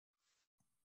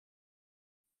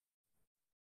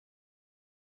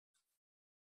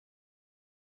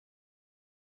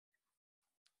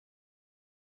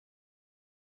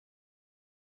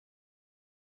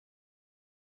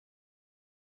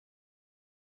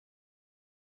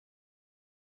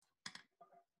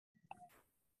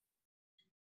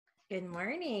Good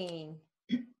morning.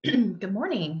 Good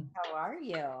morning. How are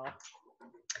you?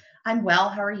 I'm well.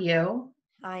 How are you?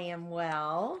 I am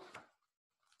well.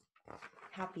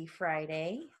 Happy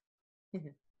Friday.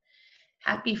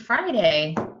 Happy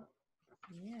Friday.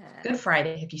 Yeah. Good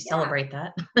Friday if you celebrate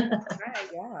that. That's right.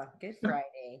 Yeah. Good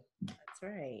Friday. That's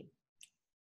right.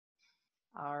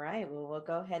 All right. Well, we'll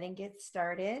go ahead and get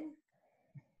started.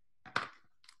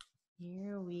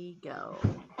 Here we go.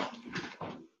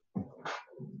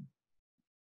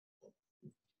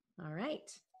 All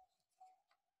right.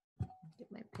 Get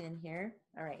my pen here.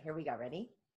 All right. Here we go. Ready?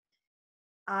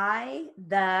 I,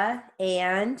 the,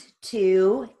 and,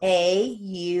 to, a,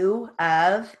 you,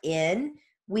 of, in,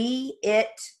 we, it,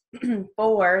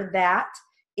 for, that,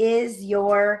 is,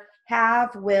 your,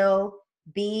 have, will,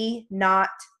 be, not,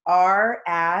 are,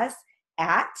 as,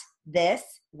 at, this,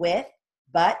 with,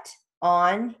 but,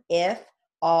 on, if,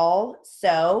 all,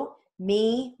 so,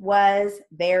 me, was,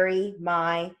 very,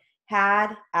 my,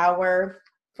 had, our,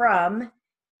 from,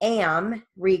 am,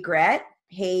 regret,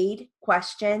 paid,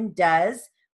 question, does,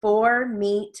 for,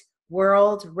 meet,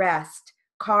 world, rest,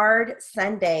 card,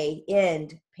 Sunday,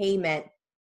 end, payment,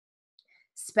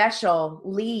 special,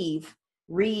 leave,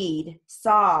 read,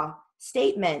 saw,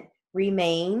 statement,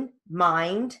 remain,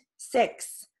 mind,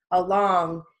 6,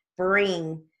 along,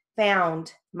 bring,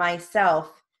 found,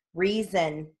 myself,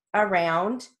 reason,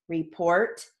 around,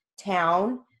 report,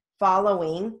 town,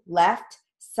 following, left,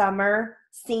 summer,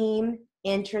 seem,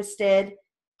 interested,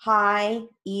 high,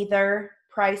 either,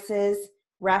 prices,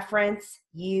 reference,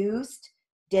 used,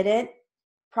 didn't,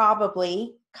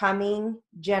 probably, coming,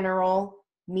 general,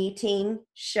 meeting,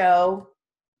 show,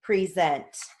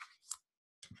 present.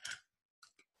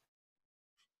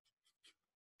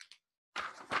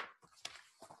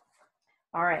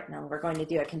 All right, now we're going to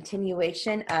do a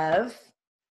continuation of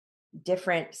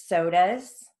different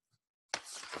sodas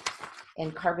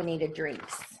and carbonated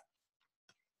drinks.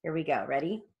 Here we go.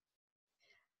 Ready?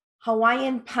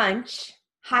 Hawaiian Punch,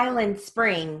 Highland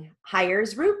Spring,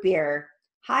 Hires Root Beer,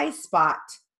 High Spot,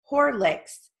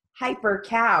 Horlicks, Hyper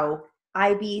Cow,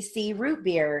 IBC Root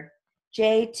Beer,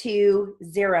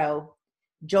 J20,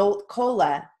 Jolt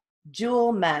Cola,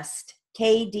 Jewel Must,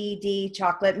 KDD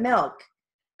Chocolate Milk,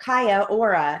 Kaya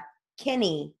Ora,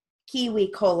 Kinney, Kiwi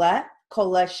Cola,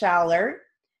 Cola Shaller,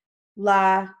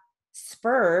 La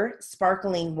Spur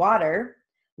Sparkling Water,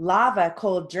 Lava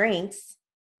Cold Drinks,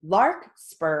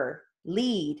 Larkspur,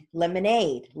 Lead,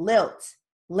 Lemonade, Lilt,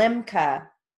 Limca,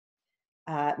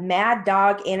 Mad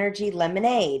Dog Energy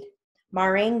Lemonade,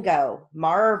 Marengo,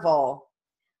 Marvel,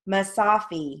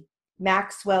 Masafi,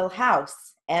 Maxwell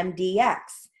House, MDX,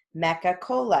 Mecca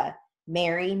Cola,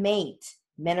 Mary Mate,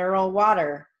 Mineral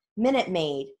Water, Minute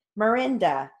Maid,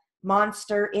 Mirinda,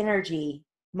 Monster Energy,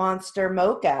 Monster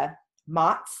Mocha,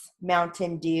 Mott's,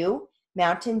 Mountain Dew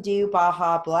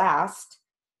Baja Blast,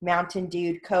 Mountain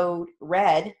Dew Code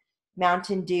Red,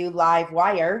 Mountain Dew Live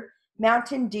Wire,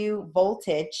 Mountain Dew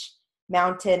Voltage,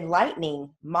 Mountain Lightning,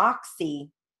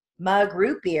 Moxie, Mug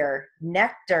Root Beer,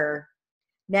 Nectar,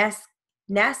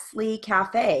 Nestle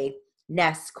Cafe,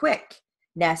 Nesquik,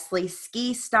 Nestle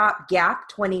Ski Stop Gap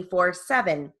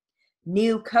 24/7,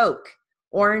 New Coke,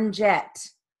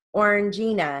 Orangette,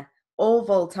 Orangina,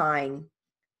 Ovaltine,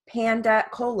 Panda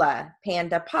Cola,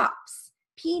 Panda Pops,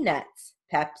 Peanuts,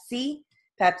 Pepsi,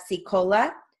 Pepsi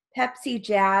Cola, Pepsi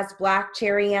Jazz Black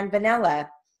Cherry and Vanilla,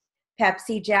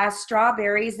 Pepsi Jazz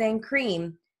Strawberries and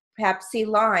Cream, Pepsi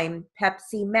Lime,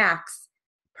 Pepsi Max,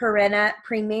 Perena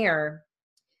Premier,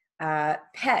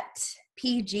 Pet,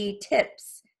 PG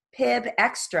Tips, Pib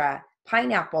Extra,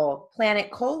 Pineapple, Planet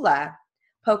Cola,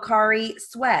 Pocari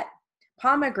Sweat,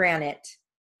 Pomegranate,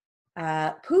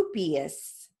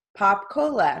 Poopius, Pop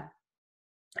Cola,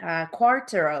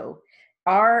 Quartero,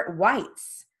 R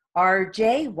Whites,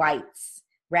 RJ Whites,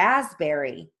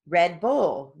 Raspberry, Red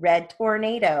Bull, Red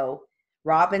Tornado,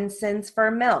 Robinson's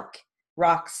for Milk,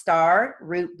 Rockstar,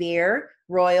 Root Beer,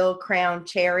 Royal Crown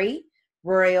Cherry,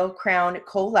 Royal Crown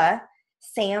Cola,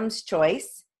 Sam's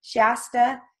Choice,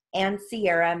 Shasta, and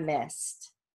Sierra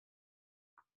Mist.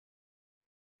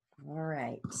 All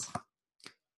right.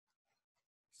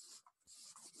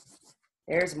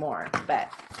 There's more, but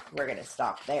we're going to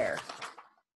stop there.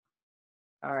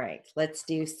 All right, let's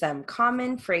do some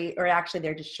common phrase, or actually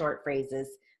they're just short phrases,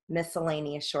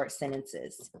 miscellaneous short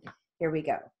sentences. Here we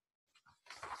go.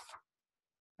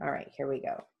 All right, here we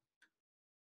go.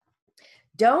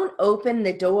 Don't open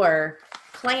the door.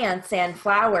 Plants and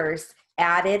flowers,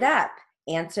 add it up.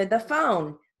 Answer the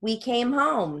phone. We came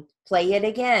home. Play it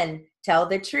again. Tell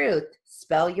the truth.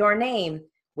 Spell your name.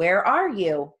 Where are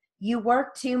you? You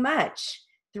work too much.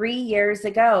 3 years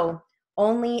ago.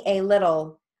 Only a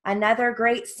little. Another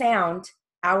great sound,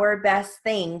 our best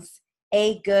things,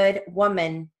 a good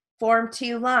woman. Form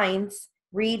 2 lines,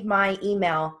 read my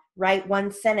email, write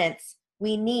 1 sentence.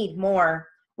 We need more.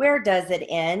 Where does it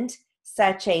end?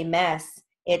 Such a mess.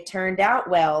 It turned out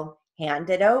well. Hand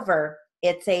it over.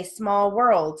 It's a small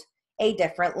world, a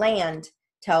different land.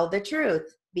 Tell the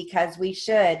truth, because we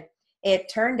should. It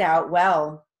turned out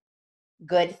well.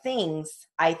 Good things,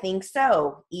 I think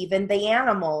so. Even the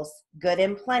animals, good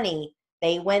and plenty.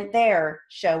 They went there,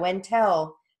 show and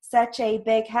tell. Such a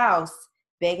big house,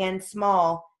 big and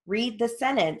small. Read the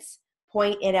sentence,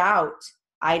 point it out.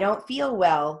 I don't feel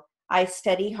well. I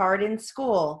study hard in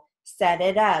school. Set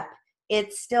it up.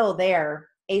 It's still there.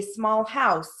 A small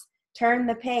house. Turn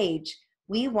the page.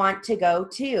 We want to go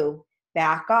too.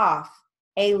 Back off.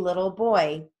 A little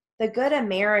boy. The good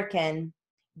American.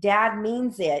 Dad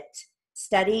means it.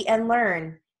 Study and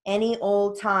learn. Any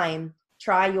old time.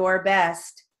 Try your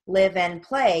best. Live and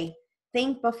play.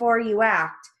 Think before you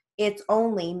act. It's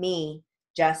only me.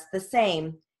 Just the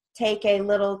same. Take a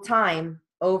little time.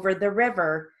 Over the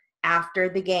river. After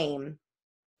the game.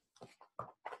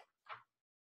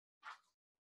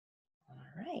 All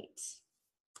right.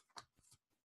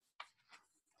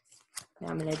 Now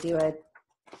I'm going to do a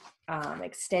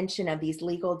extension of these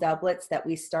legal doublets that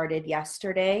we started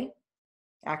yesterday,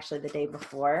 actually the day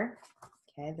before.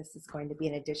 Okay, this is going to be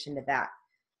in addition to that.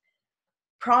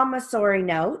 Promissory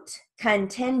note,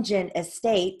 contingent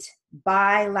estate,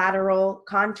 bilateral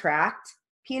contract,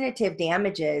 punitive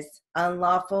damages,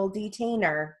 unlawful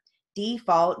detainer,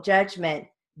 default judgment,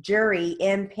 jury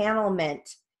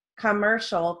impanelment,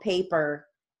 commercial paper,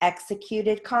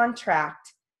 executed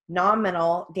contract,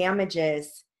 nominal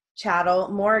damages, chattel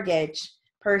mortgage,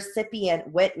 percipient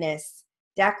witness,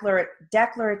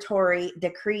 declaratory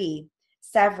decree,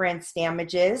 severance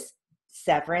damages,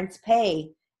 severance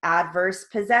pay, adverse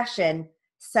possession,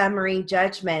 summary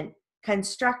judgment,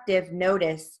 constructive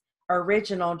notice,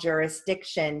 original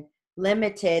jurisdiction,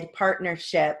 limited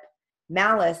partnership,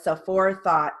 malice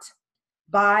aforethought,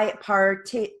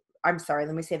 bipartite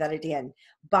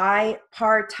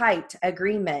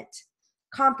agreement,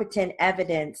 competent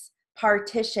evidence,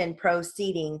 partition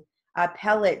proceeding,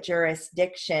 appellate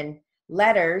jurisdiction,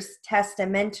 letters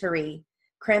testamentary,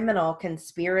 criminal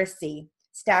conspiracy,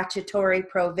 statutory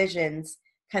provisions,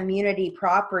 community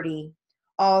property,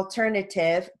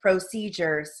 alternative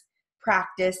procedures,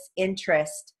 practice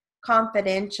interest,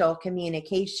 confidential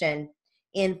communication,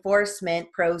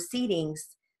 enforcement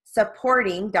proceedings,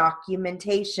 supporting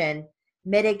documentation,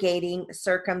 mitigating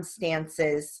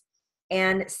circumstances,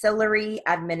 ancillary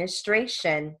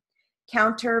administration,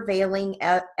 countervailing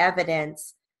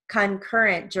evidence,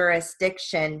 concurrent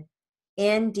jurisdiction,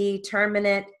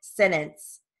 indeterminate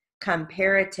sentence,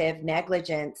 comparative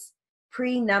negligence,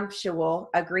 prenuptial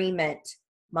agreement,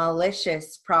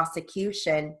 malicious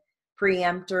prosecution,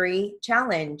 preemptory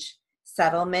challenge,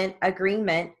 settlement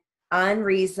agreement,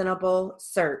 unreasonable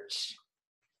search.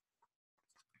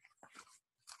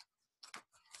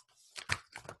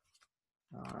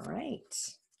 All right.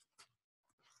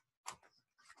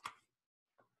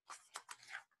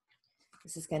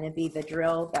 This is going to be the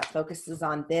drill that focuses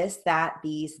on this, that,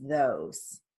 these,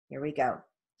 those. Here we go.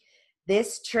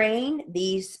 This train,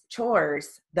 these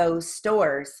chores, those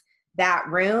stores, that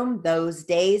room, those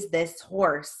days, this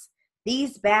horse,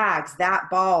 these bags, that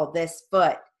ball, this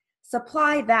foot.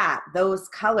 Supply that, those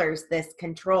colors, this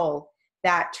control,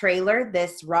 that trailer,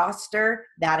 this roster,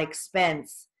 that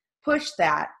expense. Push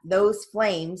that, those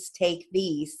flames, take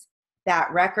these,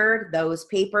 that record, those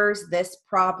papers, this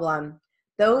problem,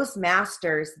 those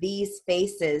masters, these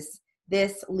faces,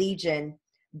 this legion,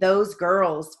 those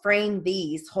girls, frame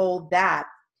these, hold that,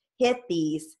 hit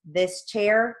these, this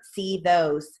chair, see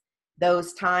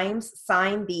those times,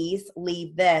 sign these,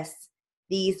 leave this,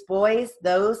 these boys,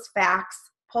 those facts,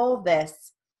 pull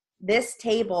this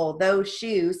table, those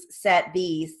shoes, set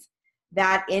these,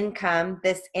 that income,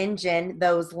 this engine,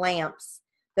 those lamps,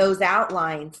 those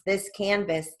outlines, this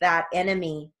canvas, that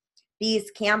enemy,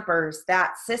 these campers,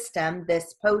 that system,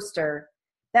 this poster,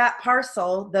 that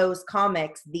parcel, those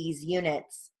comics, these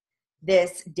units,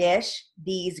 this dish,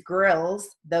 these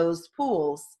grills, those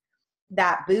pools,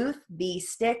 that booth, these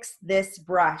sticks, this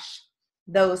brush,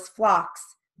 those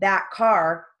flocks, that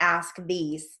car, ask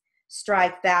these,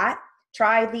 strike that,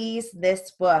 try these,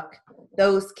 this book,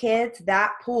 those kids,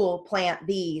 that pool, plant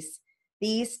these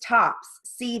tops,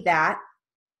 see that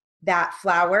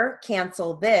flower,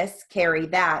 cancel this, carry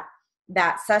that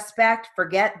suspect,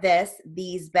 forget this,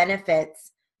 these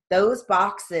benefits, those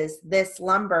boxes, this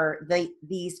lumber,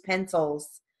 these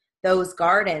pencils, those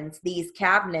gardens, these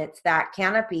cabinets, that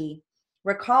canopy,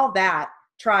 recall that,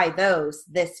 Try those,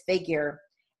 this figure.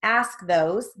 Ask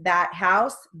those, that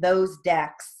house, those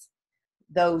decks,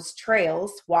 those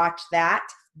trails, watch that,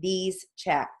 these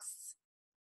checks.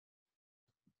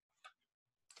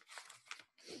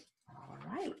 All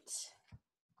right.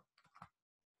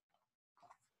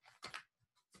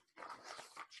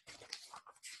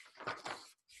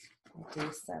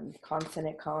 Do some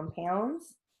consonant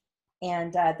compounds.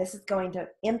 And this is going to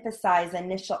emphasize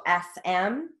initial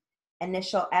SM,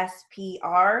 initial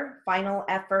SPR, final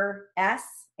FR-S,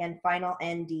 and final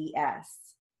NDS.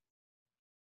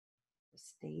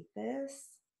 State this.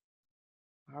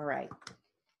 All right,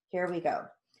 here we go.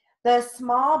 The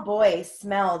small boy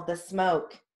smelled the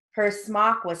smoke. Her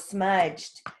smock was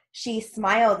smudged. She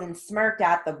smiled and smirked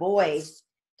at the boy.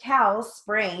 Cal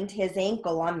sprained his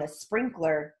ankle on the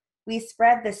sprinkler. We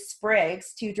spread the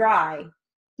sprigs to dry.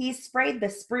 He sprayed the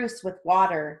spruce with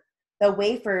water. The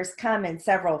wafers come in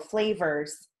several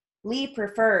flavors. Lee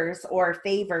prefers or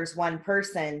favors one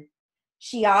person.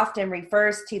 She often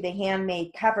refers to the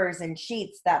handmade covers and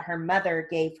sheets that her mother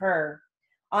gave her.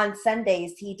 On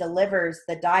Sundays, he delivers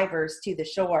the divers to the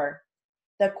shore.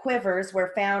 The quivers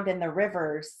were found in the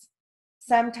rivers.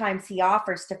 Sometimes he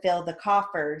offers to fill the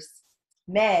coffers.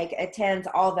 Meg attends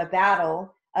all the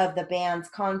battle of the band's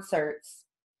concerts.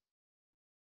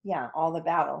 Yeah, all the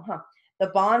battle, huh? The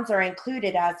bonds are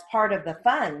included as part of the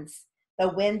funds. The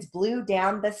winds blew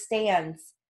down the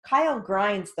stands. Kyle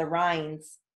grinds the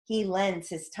rinds. He lends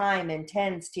his time and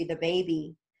tends to the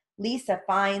baby. Lisa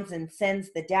finds and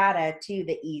sends the data to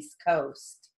the East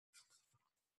Coast.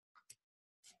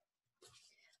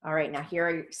 All right, now here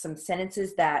are some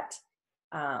sentences that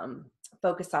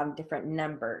focus on different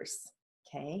numbers.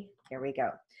 Okay, here we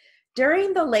go.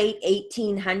 During the late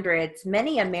 1800s,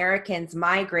 many Americans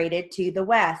migrated to the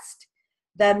West.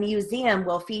 The museum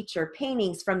will feature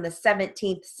paintings from the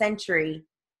 17th century.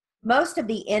 Most of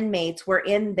the inmates were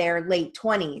in their late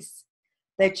 20s.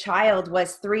 The child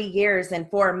was 3 years and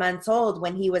 4 months old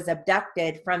when he was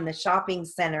abducted from the shopping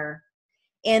center.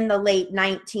 In the late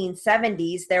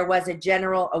 1970s, there was a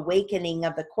general awakening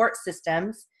of the court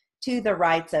systems to the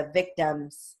rights of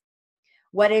victims.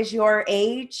 What is your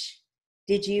age?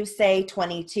 Did you say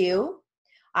 22?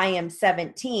 I am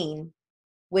 17,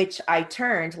 which I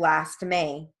turned last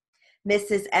May.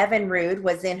 Mrs. Evinrude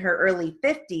was in her early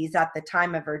 50s at the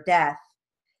time of her death.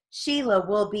 Sheila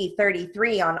will be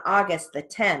 33 on August the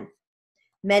 10th.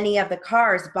 Many of the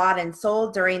cars bought and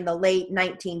sold during the late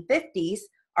 1950s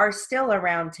are still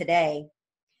around today.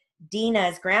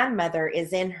 Dina's grandmother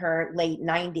is in her late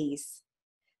 90s.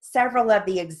 Several of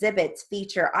the exhibits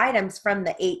feature items from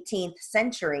the 18th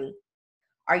century.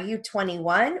 Are you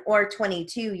 21 or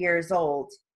 22 years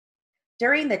old?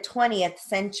 During the 20th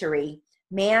century,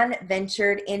 man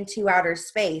ventured into outer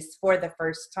space for the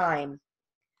first time.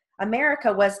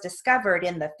 America was discovered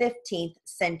in the 15th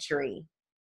century.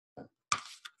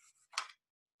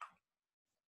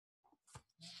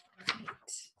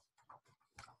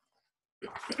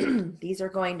 These are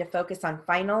going to focus on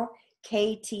final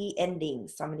KT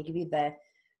endings. So I'm going to give you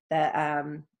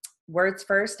the words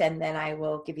first, and then I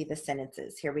will give you the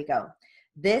sentences. Here we go.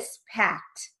 This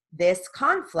pact, this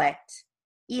conflict,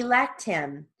 elect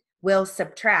him, will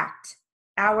subtract.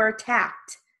 Our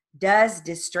tact does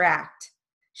distract,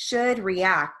 should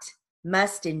react,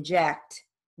 must inject,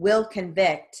 will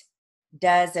convict,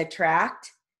 does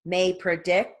attract, may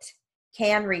predict,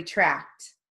 can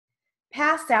retract.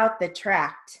 Pass out the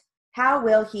tract. How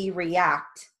will he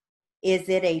react? Is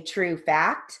it a true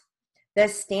fact? The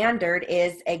standard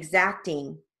is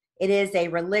exacting. It is a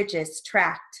religious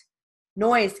tract.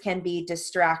 Noise can be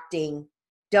distracting.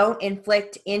 Don't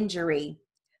inflict injury.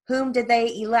 Whom did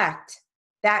they elect?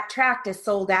 That tract is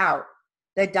sold out.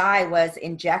 The die was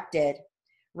injected.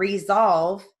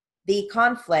 Resolve the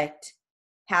conflict.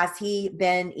 Has he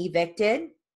been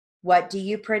evicted? What do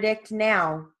you predict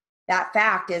now? That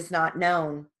fact is not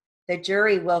known. The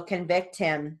jury will convict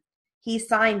him. He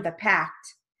signed the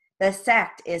pact. The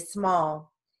sect is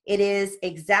small. It is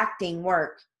exacting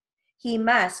work. He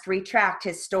must retract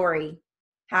his story.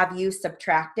 Have you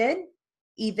subtracted?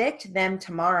 Evict them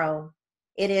tomorrow.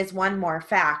 It is one more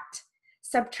fact.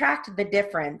 Subtract the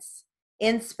difference.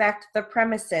 Inspect the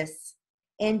premises.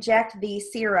 Inject the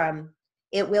serum.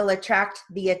 It will attract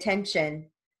the attention.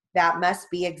 That must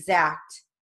be exact.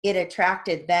 It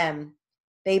attracted them.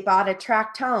 They bought a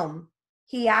tract home.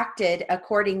 He acted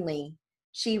accordingly.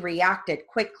 She reacted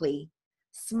quickly.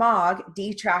 Smog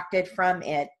detracted from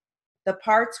it. The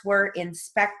parts were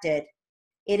inspected.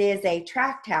 It is a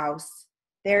tract house.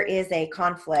 There is a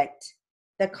conflict.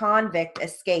 The convict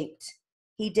escaped.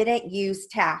 He didn't use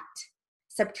tact.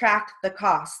 Subtract the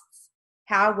costs.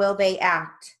 How will they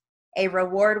act? A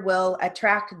reward will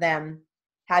attract them.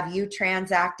 Have you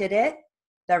transacted it?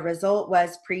 The result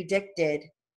was predicted.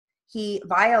 He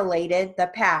violated the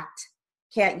pact.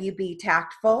 Can't you be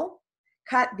tactful?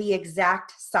 Cut the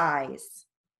exact size.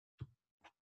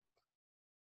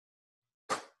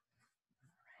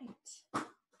 Right.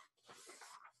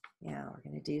 Now we're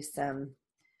going to do some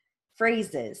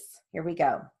phrases. Here we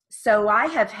go. So I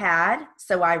have had,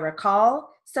 so I recall,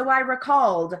 so I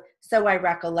recalled, so I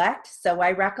recollect, so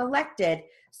I recollected,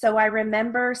 so I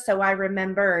remember, so I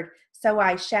remembered, so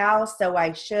I shall, so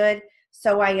I should,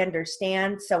 so I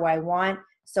understand, so I want,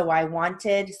 so I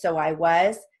wanted, so I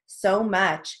was, so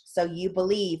much, so you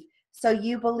believe, so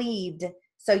you believed,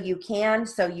 so you can,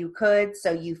 so you could,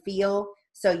 so you feel,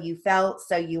 so you felt,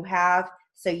 so you have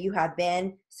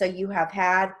been, so you have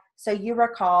had, so you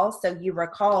recall, so you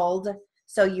recalled,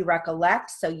 so you recollect,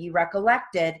 so you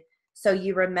recollected, so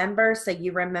you remember, so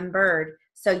you remembered,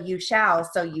 so you shall,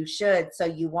 so you should, so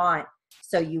you want,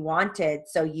 so you wanted,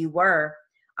 so you were.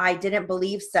 I didn't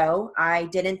believe so. I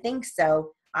didn't think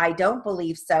so. I don't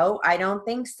believe so. I don't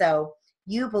think so.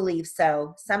 You believe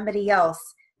so. Somebody else.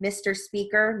 Mr.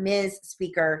 Speaker, Ms.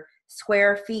 Speaker.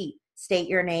 Square feet. State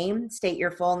your name. State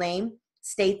your full name.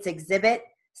 States exhibit,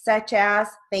 such as,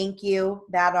 thank you,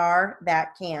 that are,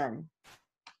 that can.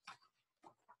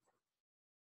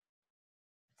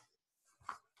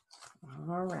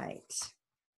 All right.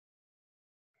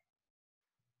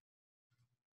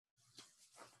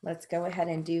 Let's go ahead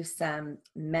and do some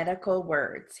medical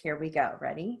words. Here we go.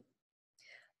 Ready?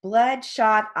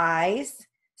 Bloodshot eyes,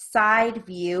 side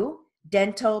view,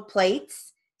 dental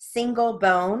plates, single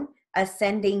bone,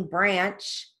 ascending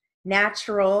branch,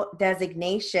 natural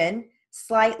designation,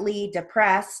 slightly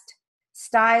depressed,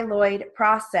 styloid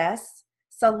process,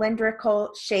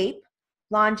 cylindrical shape,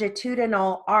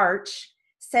 longitudinal arch,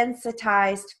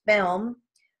 sensitized film,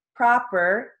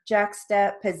 proper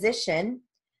juxtaposition,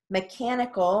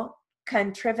 mechanical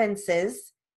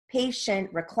contrivances, patient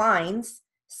reclines,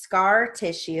 scar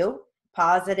tissue,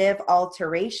 positive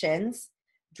alterations,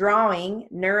 drawing,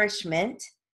 nourishment,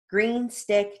 green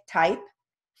stick type,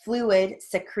 fluid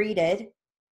secreted,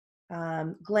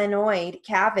 glenoid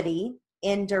cavity,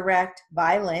 indirect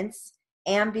violence,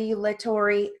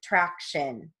 ambulatory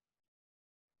traction.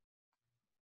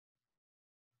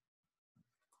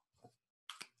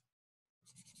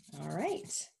 All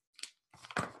right.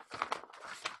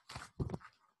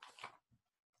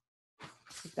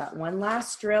 We've got one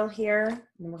last drill here,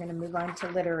 and we're going to move on to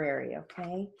literary,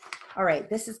 okay? All right,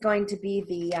 this is going to be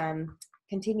the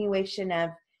continuation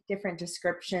of different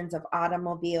descriptions of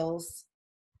automobiles.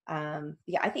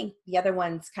 Yeah, I think the other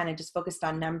one's kind of just focused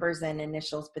on numbers and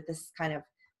initials, but this is kind of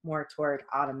more toward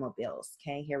automobiles,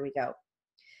 okay? Here we go.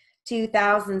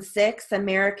 2006,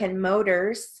 American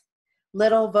Motors,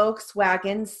 little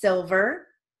Volkswagen Silver.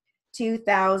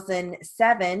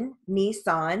 2007,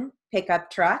 Nissan pickup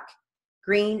truck.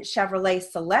 Green Chevrolet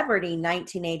Celebrity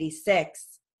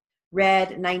 1986,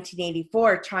 red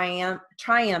 1984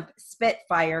 Triumph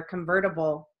Spitfire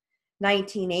convertible,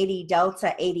 1980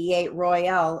 Delta 88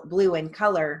 Royale blue in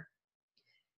color,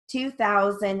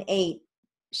 2008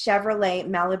 Chevrolet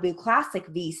Malibu Classic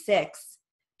V6,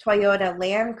 Toyota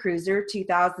Land Cruiser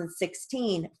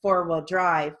 2016 four-wheel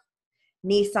drive,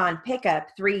 Nissan pickup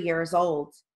 3 years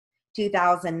old,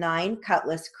 2009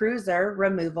 Cutlass Cruiser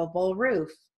removable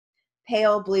roof,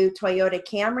 pale blue Toyota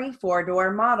Camry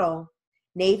 4-door model,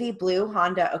 navy blue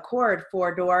Honda Accord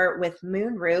 4-door with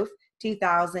moonroof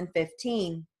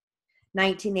 2015,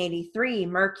 1983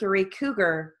 Mercury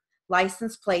Cougar,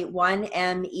 license plate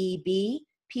 1MEB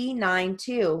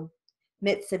P92,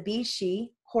 Mitsubishi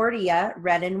Cordia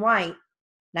red and white,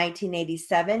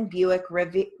 1987 Buick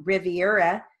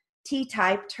Riviera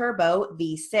T-Type Turbo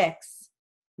V6,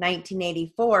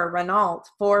 1984 Renault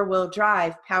 4-wheel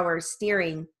drive power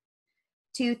steering,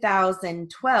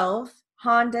 2012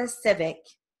 Honda Civic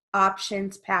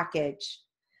options package,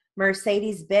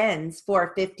 Mercedes-Benz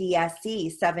 450 SE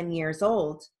 7 years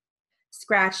old,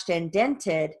 scratched and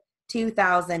dented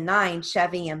 2009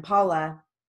 Chevy Impala,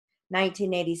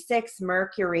 1986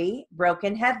 Mercury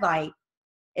broken headlight,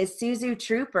 Isuzu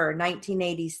Trooper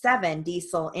 1987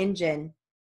 diesel engine,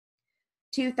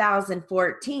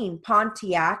 2014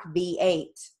 Pontiac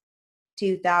V8,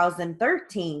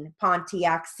 2013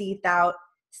 Pontiac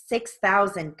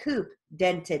 6000 Coupe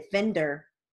dented fender,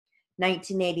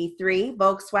 1983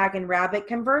 Volkswagen Rabbit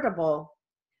convertible,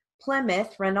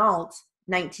 Plymouth Renault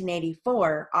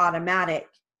 1984 automatic,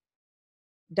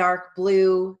 dark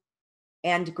blue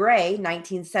and gray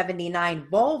 1979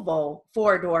 Volvo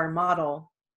 4-door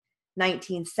model,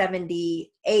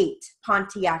 1978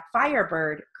 Pontiac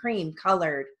Firebird, cream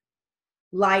colored.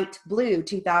 Light blue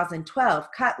 2012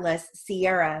 Cutlass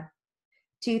Sierra.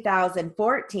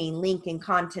 2014 Lincoln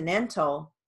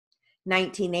Continental.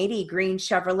 1980 green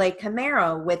Chevrolet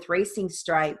Camaro with racing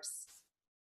stripes.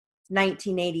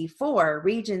 1984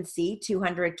 Regency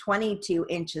 222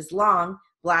 inches long,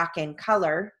 black in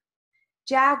color.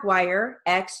 Jaguar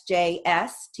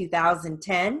XJS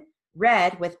 2010,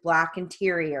 red with black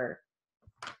interior.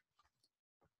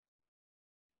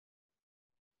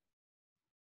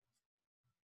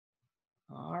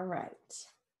 All right.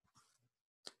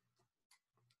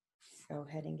 Go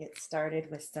ahead and get started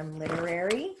with some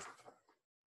literary.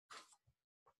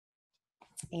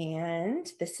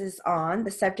 And this is on,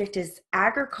 the subject is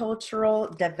agricultural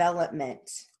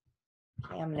development.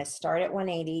 Okay, I'm going to start at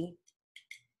 180,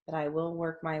 but I will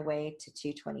work my way to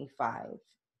 225.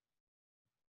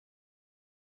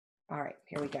 All right,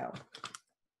 here we go.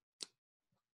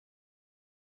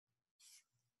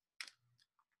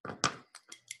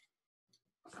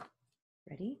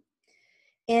 Ready?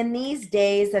 In these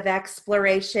days of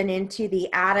exploration into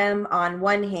the atom on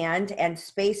one hand and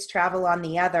space travel on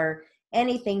the other,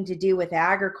 anything to do with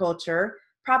agriculture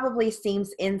probably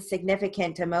seems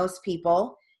insignificant to most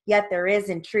people, yet there is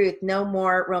in truth no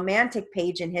more romantic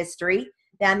page in history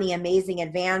than the amazing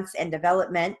advance and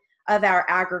development of our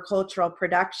agricultural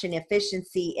production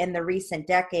efficiency in the recent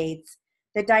decades.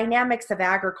 The dynamics of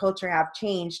agriculture have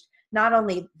changed not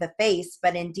only the face,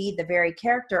 but indeed the very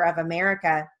character of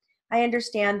America. I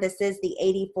understand this is the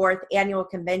 84th annual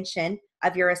convention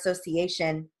of your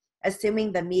association.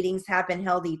 Assuming the meetings have been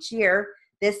held each year,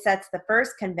 this sets the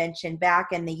first convention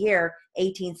back in the year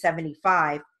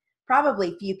 1875.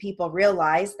 Probably few people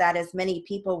realize that as many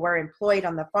people were employed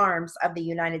on the farms of the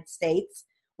United States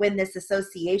when this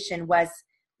association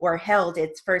held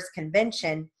its first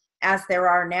convention, as there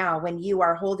are now when you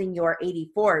are holding your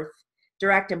 84th.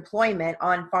 Direct employment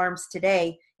on farms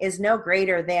today is no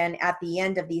greater than at the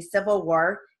end of the Civil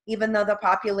War, even though the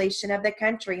population of the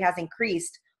country has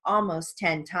increased almost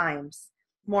 10 times.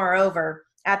 Moreover,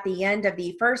 at the end of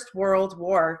the First World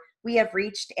War, we have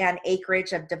reached an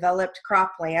acreage of developed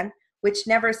cropland, which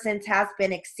never since has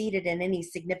been exceeded in any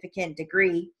significant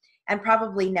degree, and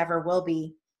probably never will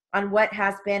be. On what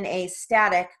has been a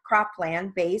static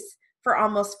cropland base for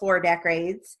almost 4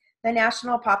 decades, the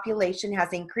national population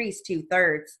has increased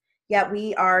 2/3, yet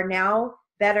we are now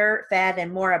better fed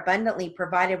and more abundantly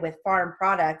provided with farm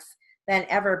products than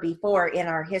ever before in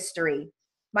our history.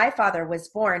 My father was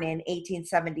born in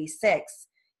 1876.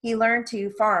 He learned to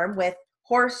farm with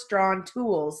horse-drawn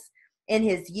tools. In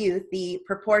his youth, the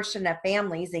proportion of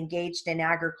families engaged in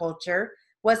agriculture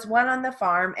was 1 on the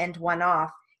farm and 1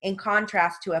 off, in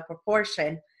contrast to a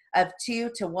proportion of 2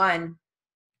 to 1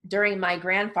 during my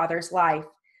grandfather's life.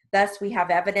 Thus, we have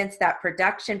evidence that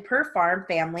production per farm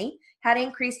family had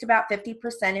increased about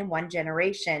 50% in 1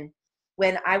 generation.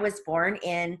 When I was born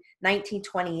in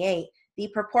 1928, the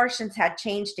proportions had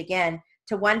changed again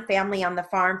to 1 family on the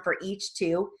farm for each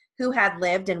 2 who had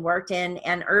lived and worked in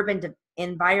an urban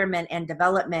environment and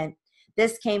development.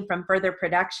 This came from further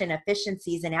production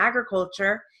efficiencies in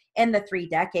agriculture in the 3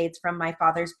 decades from my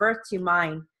father's birth to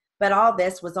mine. But all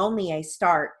this was only a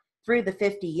start. Through the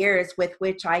 50 years with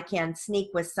which I can sneak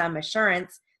with some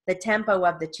assurance, the tempo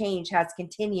of the change has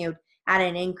continued at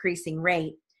an increasing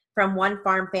rate. From 1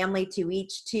 farm family to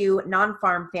each 2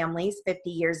 non-farm families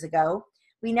 50 years ago,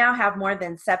 we now have more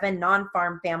than 7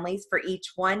 non-farm families for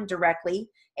each 1 directly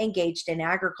engaged in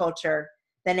agriculture.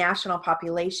 The national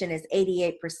population is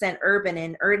 88% urban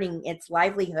and earning its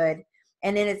livelihood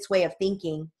and in its way of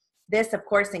thinking. This, of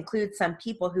course, includes some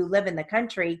people who live in the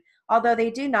country, although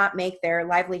they do not make their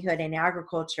livelihood in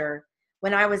agriculture.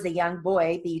 When I was a young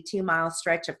boy, the 2-mile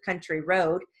stretch of country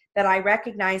road that I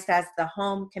recognized as the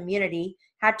home community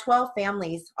had 12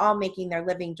 families, all making their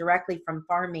living directly from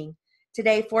farming.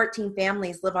 Today, 14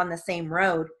 families live on the same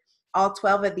road. All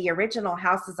 12 of the original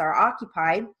houses are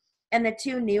occupied, and the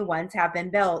 2 new ones have been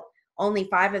built. Only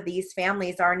 5 of these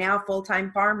families are now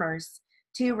full-time farmers.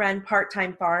 2 run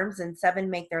part-time farms, and 7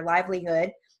 make their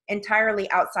livelihood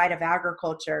entirely outside of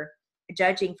agriculture.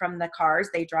 Judging from the cars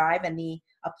they drive and the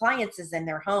appliances in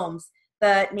their homes,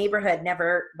 the neighborhood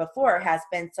never before has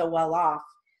been so well off.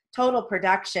 Total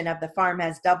production of the farm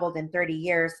has doubled in 30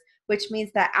 years, which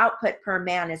means that output per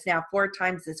man is now 4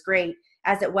 times as great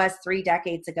as it was 3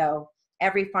 decades ago.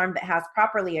 Every farm that has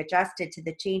properly adjusted to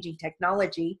the changing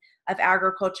technology of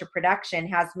agriculture production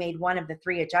has made one of the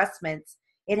 3 adjustments.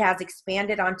 It has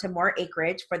expanded onto more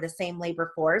acreage for the same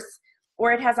labor force,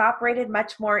 or it has operated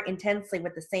much more intensely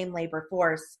with the same labor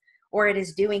force, or it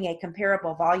is doing a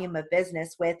comparable volume of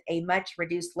business with a much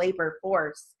reduced labor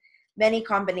force. Many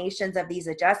combinations of these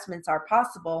adjustments are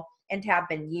possible and have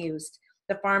been used.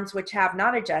 The farms which have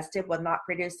not adjusted will not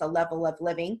produce a level of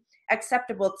living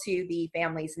acceptable to the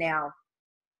families now.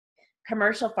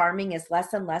 Commercial farming is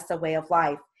less and less a way of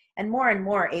life, and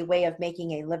more a way of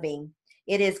making a living.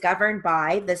 It is governed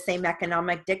by the same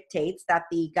economic dictates that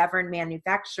the govern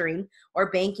manufacturing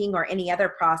or banking or any other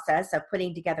process of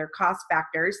putting together cost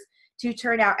factors to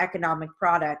turn out economic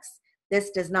products.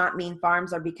 This does not mean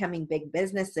farms are becoming big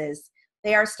businesses.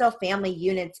 They are still family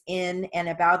units in and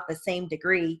about the same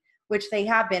degree, which they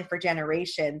have been for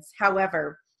generations.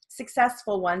 However,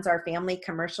 successful ones are family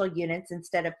commercial units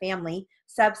instead of family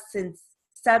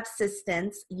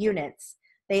subsistence units.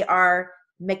 They are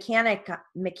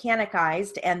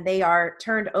mechanized and they are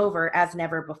turned over as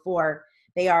never before.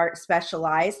 They are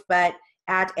specialized, but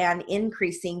at an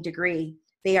increasing degree.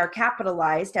 They are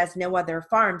capitalized as no other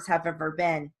farms have ever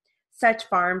been. Such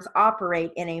farms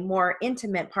operate in a more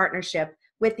intimate partnership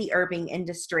with the urban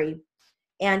industry,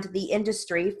 and the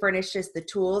industry furnishes the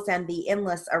tools and the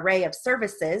endless array of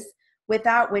services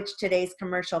without which today's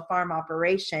commercial farm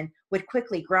operation would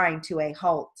quickly grind to a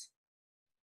halt.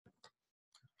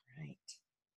 Right.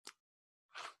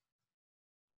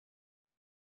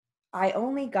 I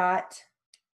only got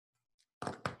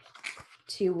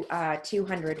to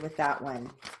 200 with that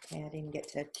one. Okay, I didn't get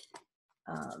to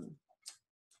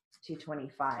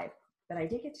 225, but I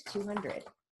did get to 200.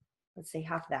 Let's say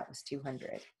half of that was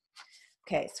 200.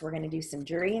 Okay, so we're going to do some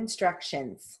jury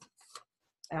instructions.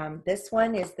 This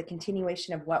one is the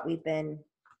continuation of what we've been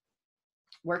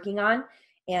working on,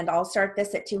 and I'll start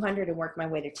this at 200 and work my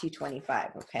way to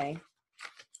 225, okay?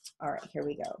 All right, here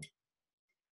we go.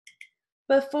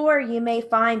 Before you may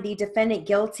find the defendant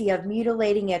guilty of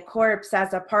mutilating a corpse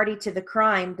as a party to the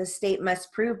crime, the state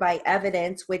must prove by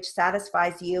evidence which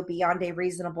satisfies you beyond a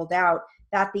reasonable doubt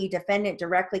that the defendant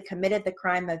directly committed the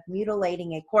crime of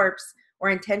mutilating a corpse or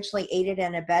intentionally aided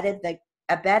and abetted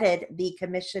the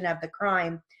commission of the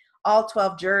crime. All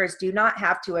 12 jurors do not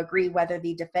have to agree whether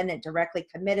the defendant directly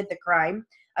committed the crime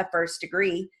of first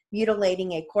degree,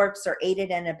 mutilating a corpse, or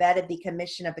aided and abetted the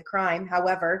commission of the crime.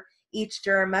 However, each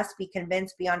juror must be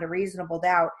convinced beyond a reasonable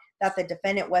doubt that the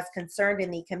defendant was concerned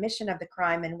in the commission of the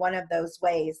crime in one of those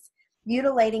ways.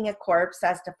 Mutilating a corpse,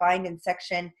 as defined in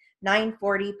section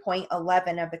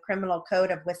 940.11 of the Criminal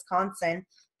Code of Wisconsin,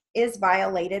 is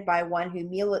violated by one who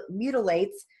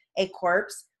mutilates a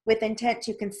corpse with intent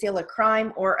to conceal a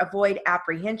crime or avoid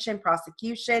apprehension,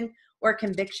 prosecution, or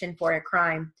conviction for a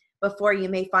crime. Before you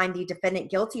may find the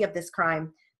defendant guilty of this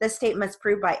crime, the state must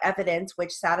prove by evidence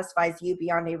which satisfies you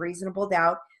beyond a reasonable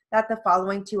doubt that the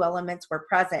following two elements were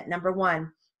present. Number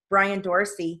one, Brian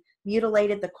Dorsey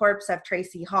mutilated the corpse of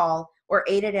Tracy Hall or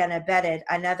aided and abetted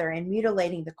another in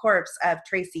mutilating the corpse of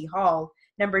Tracy Hall.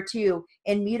 Number two,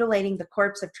 in mutilating the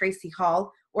corpse of Tracy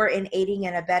Hall or in aiding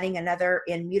and abetting another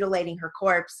in mutilating her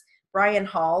corpse, Brian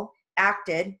Hall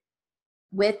acted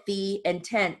with the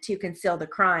intent to conceal the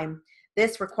crime.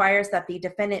 This requires that the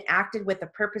defendant acted with the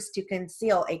purpose to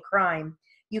conceal a crime.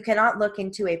 You cannot look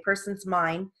into a person's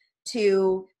mind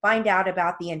to find out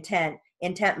about the intent.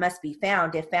 Intent must be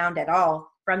found, if found at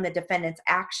all, from the defendant's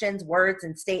actions, words,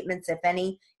 and statements, if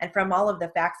any, and from all of the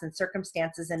facts and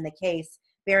circumstances in the case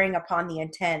bearing upon the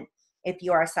intent. If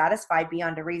you are satisfied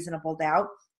beyond a reasonable doubt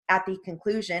at the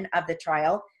conclusion of the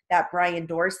trial that Brian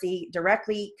Dorsey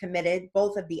directly committed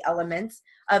both of the elements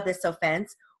of this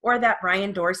offense, or that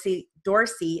Brian Dorsey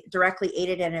directly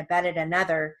aided and abetted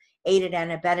another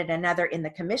in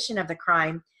the commission of the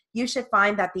crime, you should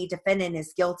find that the defendant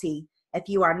is guilty. If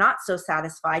you are not so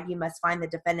satisfied, you must find the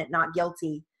defendant not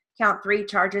guilty. Count 3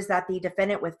 charges that the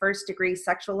defendant with first-degree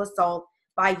sexual assault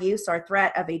by use or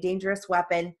threat of a dangerous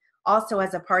weapon, also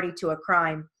as a party to a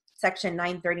crime. Section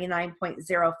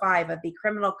 939.05 of the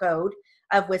Criminal Code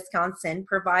of Wisconsin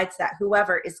provides that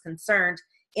whoever is concerned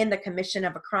in the commission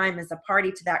of a crime is a party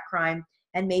to that crime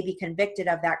and may be convicted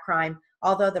of that crime,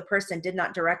 although the person did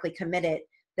not directly commit it.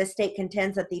 The state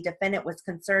contends that the defendant was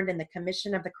concerned in the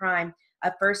commission of the crime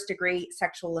of first-degree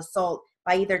sexual assault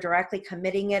by either directly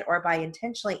committing it or by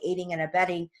intentionally aiding and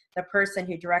abetting the person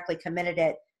who directly committed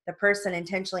it. The person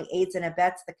intentionally aids and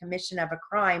abets the commission of a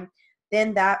crime,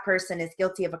 then that person is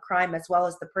guilty of a crime as well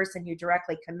as the person who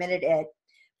directly committed it.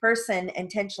 Person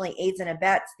intentionally aids and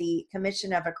abets the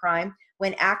commission of a crime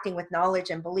when acting with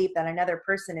knowledge and belief that another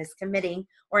person is committing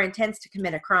or intends to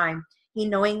commit a crime. He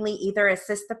knowingly either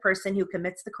assists the person who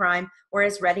commits the crime or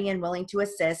is ready and willing to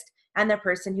assist, and the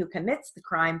person who commits the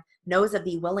crime knows of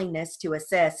the willingness to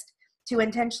assist. To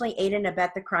intentionally aid and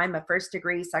abet the crime of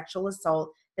first-degree sexual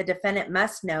assault, the defendant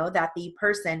must know that the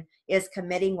person is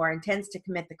committing or intends to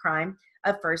commit the crime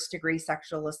of first-degree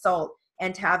sexual assault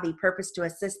and to have the purpose to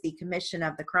assist the commission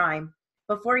of the crime.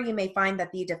 Before you may find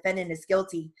that the defendant is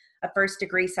guilty of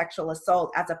first-degree sexual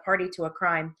assault as a party to a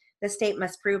crime, the state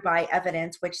must prove by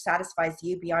evidence which satisfies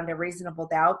you beyond a reasonable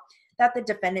doubt that the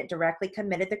defendant directly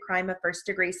committed the crime of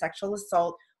first-degree sexual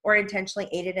assault or intentionally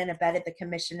aided and abetted the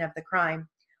commission of the crime.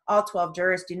 All 12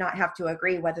 jurors do not have to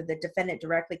agree whether the defendant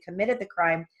directly committed the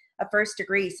crime of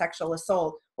first-degree sexual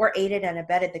assault or aided and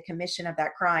abetted the commission of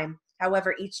that crime.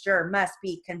 However, each juror must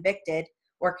be convicted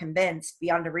or convinced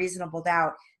beyond a reasonable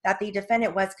doubt that the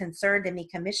defendant was concerned in the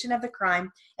commission of the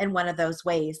crime in one of those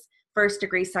ways.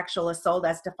 First-degree sexual assault,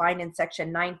 as defined in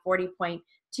Section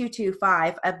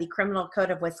 940.225 of the Criminal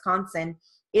Code of Wisconsin,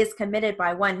 is committed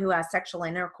by one who has sexual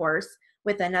intercourse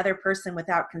with another person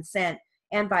without consent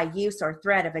and by use or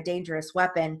threat of a dangerous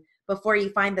weapon. Before you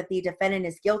find that the defendant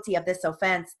is guilty of this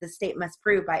offense, the state must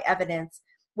prove by evidence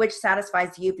which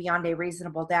satisfies you beyond a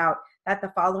reasonable doubt that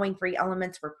the following three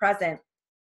elements were present.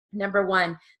 Number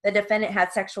one, the defendant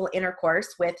had sexual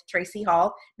intercourse with Tracy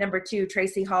Hall. Number two,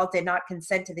 Tracy Hall did not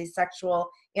consent to the sexual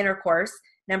intercourse.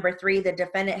 Number three, the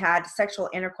defendant had sexual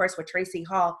intercourse with Tracy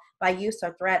Hall by use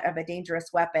or threat of a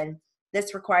dangerous weapon.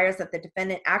 This requires that the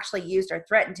defendant actually used or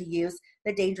threatened to use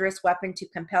the dangerous weapon to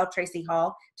compel Tracy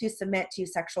Hall to submit to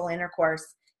sexual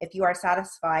intercourse. If you are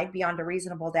satisfied beyond a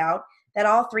reasonable doubt that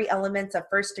all three elements of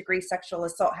first-degree sexual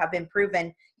assault have been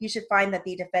proven, you should find that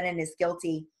the defendant is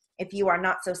guilty. If you are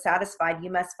not so satisfied,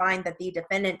 you must find that the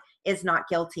defendant is not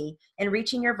guilty. In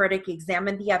reaching your verdict,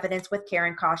 examine the evidence with care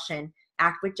and caution.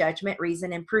 Act with judgment,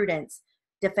 reason, and prudence.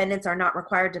 Defendants are not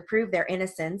required to prove their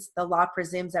innocence. The law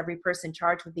presumes every person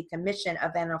charged with the commission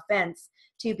of an offense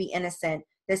to be innocent.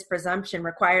 This presumption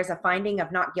requires a finding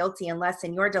of not guilty unless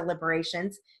in your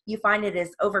deliberations you find it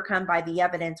is overcome by the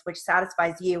evidence which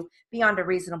satisfies you beyond a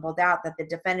reasonable doubt that the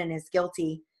defendant is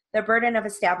guilty. The burden of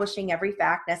establishing every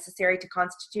fact necessary to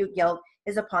constitute guilt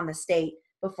is upon the state.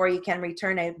 Before you can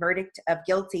return a verdict of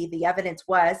guilty, the evidence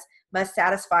must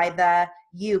satisfy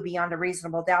you beyond a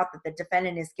reasonable doubt that the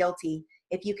defendant is guilty.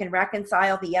 If you can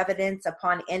reconcile the evidence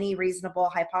upon any reasonable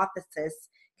hypothesis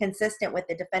consistent with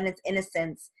the defendant's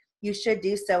innocence, you should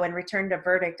do so and return a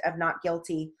verdict of not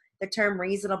guilty. The term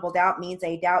reasonable doubt means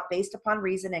a doubt based upon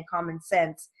reason and common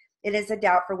sense. It is a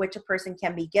doubt for which a person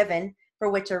can be given, for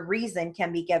which a reason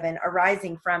can be given,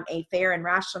 arising from a fair and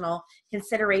rational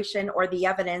consideration or the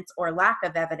evidence or lack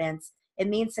of evidence. It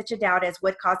means such a doubt as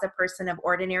would cause a person of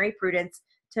ordinary prudence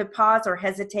to pause or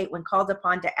hesitate when called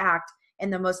upon to act in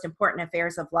the most important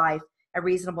affairs of life. A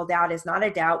reasonable doubt is not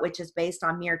a doubt which is based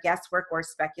on mere guesswork or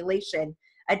speculation.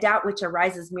 A doubt which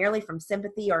arises merely from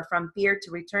sympathy or from fear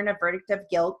to return a verdict of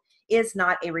guilt is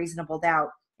not a reasonable doubt.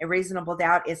 A reasonable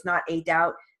doubt is not a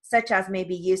doubt such as may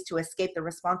be used to escape the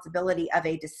responsibility of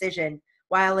a decision.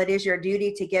 While it is your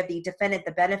duty to give the defendant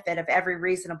the benefit of every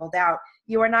reasonable doubt,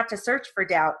 you are not to search for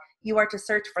doubt. You are to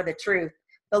search for the truth.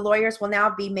 The lawyers will now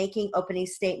be making opening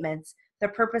statements. The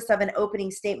purpose of an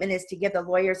opening statement is to give the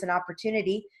lawyers an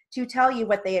opportunity to tell you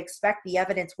what they expect the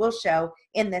evidence will show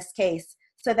in this case,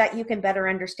 so that you can better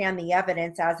understand the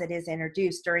evidence as it is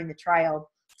introduced during the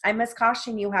trial. I must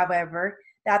caution you, however,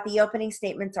 that the opening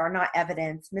statements are not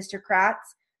evidence. Mr.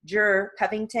 Kratz, Juror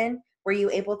Covington, were you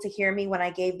able to hear me when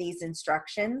I gave these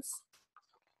instructions?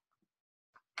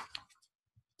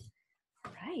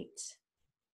 All right.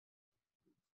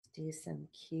 Do some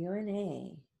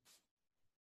Q&A.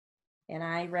 And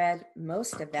I read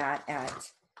most of that at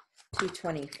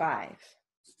 225.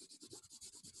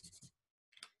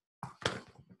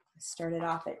 Started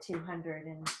off at 200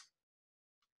 and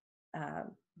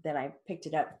then I picked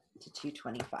it up to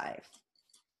 225.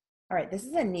 All right, this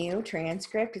is a new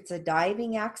transcript. It's a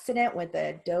diving accident with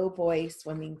a Doughboy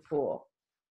swimming pool.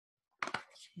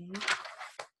 Okay.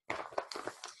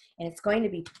 And it's going to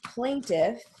be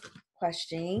plaintiff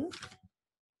questioning.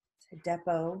 It's a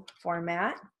depo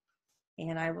format.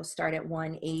 And I will start at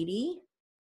 180.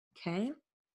 Okay.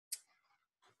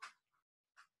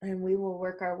 And we will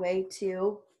work our way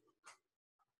to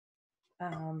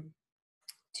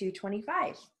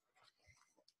 225.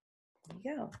 There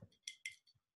you go.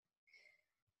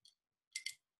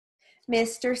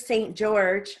 Mr. St.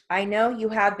 George, I know you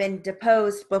have been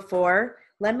deposed before.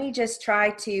 Let me just try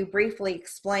to briefly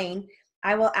explain.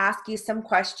 I will ask you some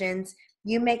questions.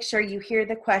 You make sure you hear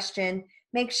the question.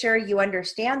 Make sure you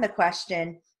understand the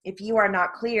question. If you are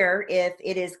not clear, if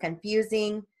it is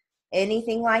confusing,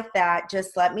 anything like that,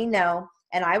 just let me know,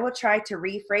 and I will try to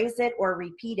rephrase it or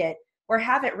repeat it or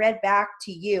have it read back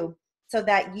to you so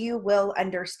that you will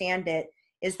understand it.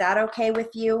 Is that okay with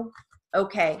you?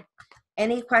 Okay.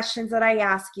 Any questions that I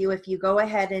ask you, if you go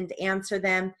ahead and answer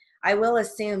them, I will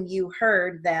assume you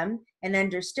heard them and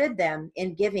understood them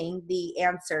in giving the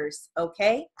answers,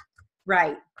 okay?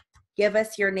 Right. Give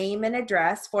us your name and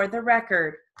address for the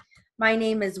record. My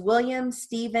name is William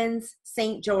Stevens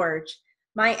St. George.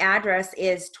 My address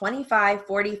is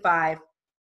 2545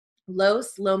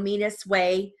 Los Lomitas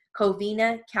Way,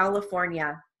 Covina,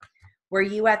 California. Were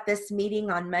you at this meeting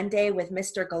on Monday with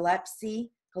Mr. Gillespie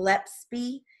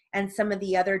and some of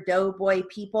the other Doughboy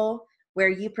people where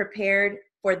you prepared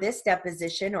for this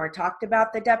deposition or talked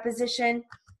about the deposition?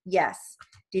 Yes.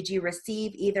 Did you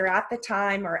receive either at the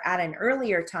time or at an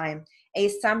earlier time a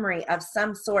summary of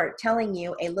some sort telling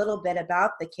you a little bit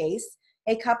about the case,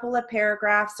 a couple of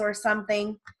paragraphs or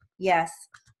something? Yes.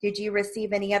 Did you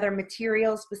receive any other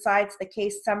materials besides the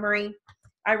case summary?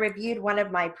 I reviewed one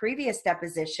of my previous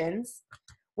depositions.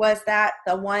 Was that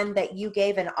the one that you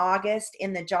gave in August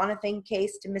in the Jonathan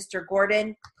case to Mr.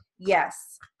 Gordon?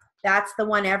 Yes. That's the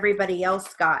one everybody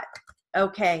else got.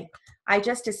 Okay. I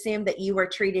just assumed that you were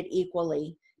treated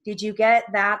equally. Did you get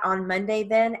that on Monday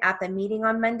then, at the meeting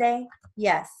on Monday?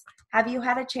 Yes. Have you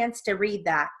had a chance to read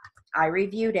that? I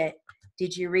reviewed it.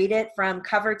 Did you read it from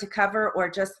cover to cover or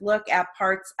just look at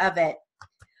parts of it?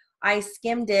 I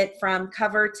skimmed it from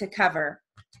cover to cover.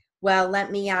 Well, let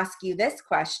me ask you this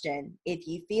question. If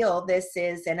you feel this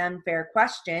is an unfair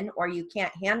question or you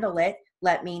can't handle it,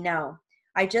 let me know.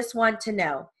 I just want to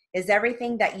know, is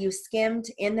everything that you skimmed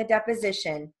in the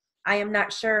deposition? I am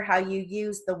not sure how you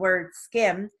use the word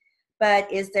skim,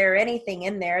 but is there anything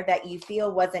in there that you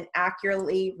feel wasn't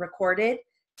accurately recorded,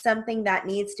 something that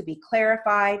needs to be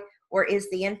clarified, or is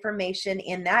the information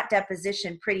in that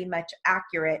deposition pretty much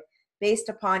accurate based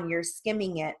upon your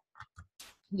skimming it?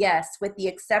 Yes, with the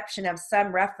exception of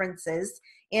some references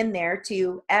in there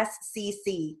to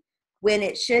SCC, when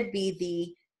it should be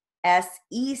the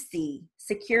SEC,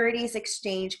 Securities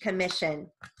Exchange Commission.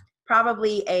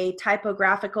 Probably a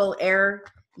typographical error.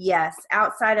 Yes.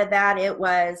 Outside of that,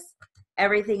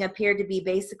 everything appeared to be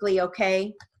basically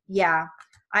okay. Yeah.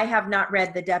 I have not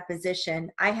read the deposition.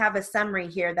 I have a summary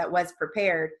here that was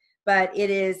prepared, but it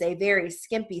is a very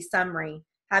skimpy summary.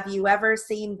 Have you ever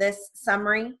seen this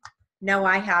summary? No,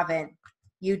 I haven't.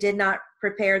 You did not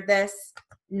prepare this?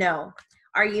 No.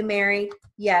 Are you married?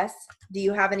 Yes. Do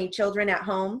you have any children at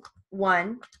home?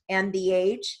 1. And the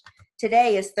age?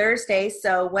 Today is Thursday,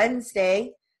 so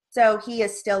Wednesday, so he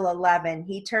is still 11.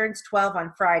 He turns 12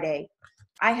 on Friday.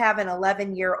 I have an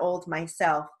 11-year-old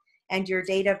myself. And your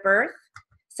date of birth?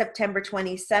 September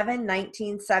 27,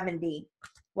 1970.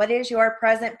 What is your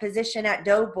present position at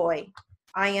Doughboy?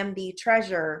 I am the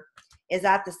treasurer. Is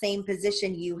that the same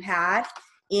position you had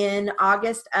in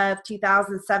August of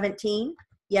 2017?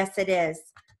 Yes, it is.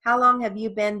 How long have you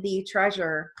been the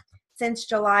treasurer? Since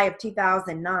July of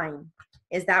 2009.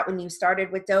 Is that when you started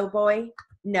with Doughboy?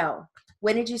 No.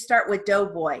 When did you start with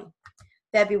Doughboy?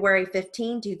 February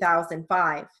 15,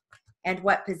 2005. And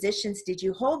what positions did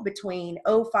you hold between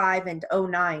 05 and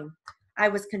 09? I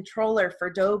was controller for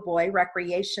Doughboy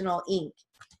Recreational Inc.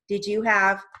 Did you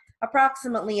have,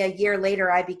 approximately a year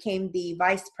later, I became the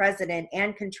vice president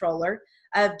and controller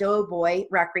of Doughboy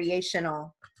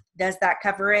Recreational. Does that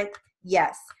cover it?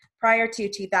 Yes. Prior to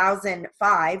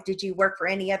 2005, did you work for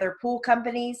any other pool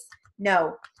companies?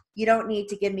 No. You don't need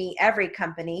to give me every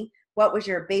company. What was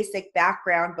your basic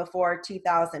background before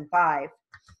 2005?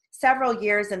 Several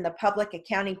years in the public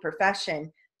accounting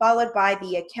profession, followed by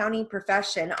the accounting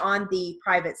profession on the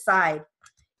private side.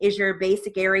 Is your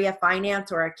basic area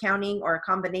finance or accounting or a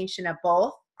combination of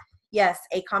both? Yes,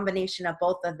 a combination of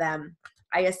both of them.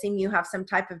 I assume you have some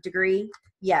type of degree?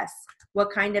 Yes.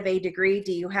 What kind of a degree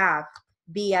do you have?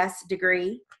 BS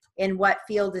degree. In what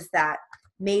field is that?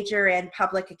 Major in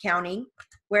public accounting.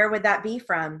 Where would that be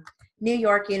from? New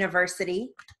York University.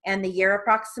 And the year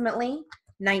approximately?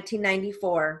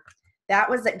 1994. That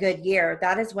was a good year.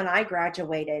 That is when I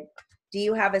graduated. Do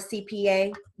you have a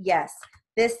CPA? Yes.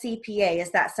 This CPA, is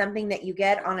that something that you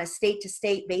get on a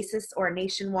state-to-state basis or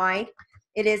nationwide?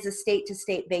 It is a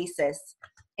state-to-state basis.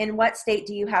 In what state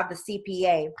do you have the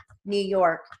CPA? New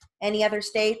York. Any other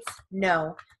states?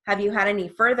 No. Have you had any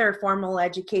further formal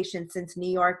education since New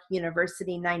York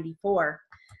University 94?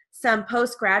 Some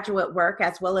postgraduate work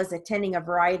as well as attending a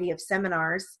variety of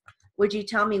seminars. Would you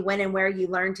tell me when and where you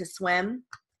learned to swim?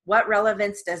 What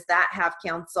relevance does that have,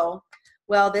 counsel?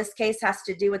 Well, this case has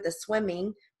to do with the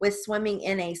swimming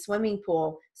in a swimming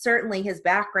pool. Certainly his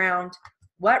background.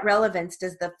 What relevance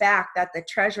does the fact that the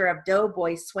treasurer of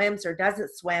Doughboy swims or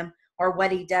doesn't swim or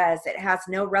what he does? It has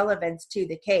no relevance to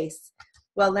the case.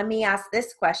 Well, let me ask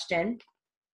this question,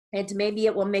 and maybe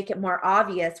it will make it more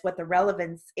obvious what the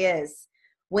relevance is.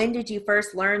 When did you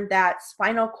first learn that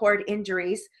spinal cord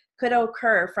injuries could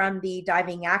occur from the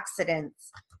diving accidents?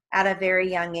 At a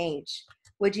very young age.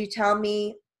 Would you tell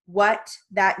me what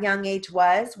that young age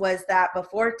was? Was that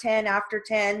before 10, after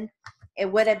 10? It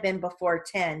would have been before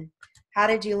 10. How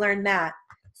did you learn that?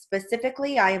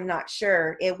 Specifically, I am not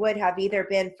sure. It would have either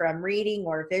been from reading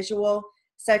or visual,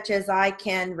 such as I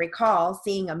can recall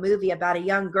seeing a movie about a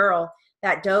young girl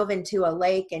that dove into a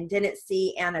lake and didn't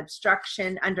see an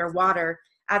obstruction underwater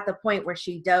at the point where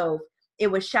she dove. It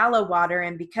was shallow water,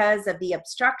 and because of the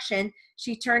obstruction,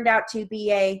 she turned out to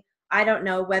be I don't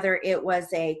know whether it was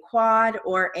a quad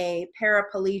or a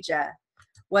paraplegia.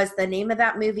 Was the name of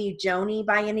that movie Joni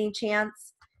by any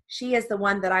chance? She is the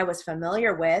one that I was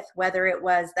familiar with. Whether it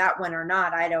was that one or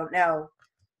not, I don't know.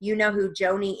 You know who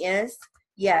Joni is?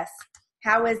 Yes.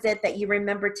 How is it that you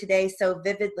remember today so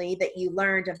vividly that you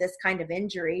learned of this kind of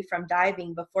injury from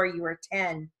diving before you were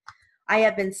 10? I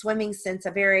have been swimming since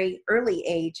a very early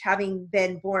age, having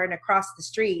been born across the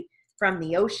street from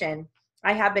the ocean.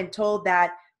 I have been told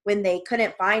that when they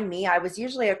couldn't find me, I was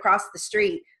usually across the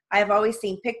street. I have always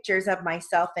seen pictures of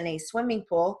myself in a swimming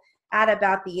pool at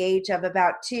about the age of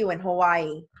about 2 in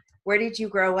Hawaii. Where did you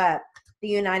grow up? The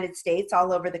United States,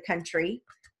 all over the country.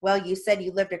 Well, you said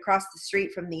you lived across the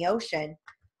street from the ocean.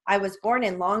 I was born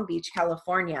in Long Beach,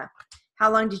 California.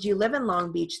 How long did you live in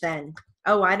Long Beach then?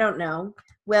 Oh, I don't know.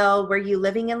 Well, were you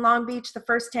living in Long Beach the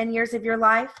first 10 years of your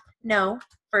life? No.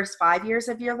 First 5 years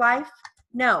of your life?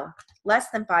 No. Less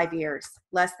than 5 years.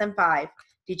 Less than 5.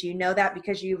 Did you know that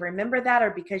because you remember that or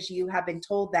because you have been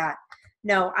told that?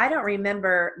 No, I don't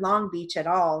remember Long Beach at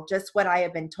all, just what I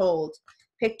have been told.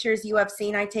 Pictures you have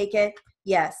seen, I take it?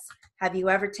 Yes. Have you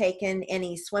ever taken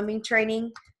any swimming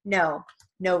training? No.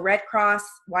 No Red Cross,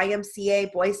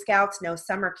 YMCA, Boy Scouts, no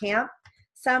summer camp?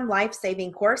 Some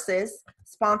life-saving courses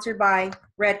sponsored by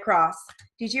Red Cross.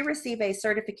 Did you receive a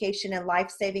certification in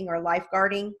life-saving or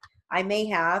lifeguarding? I may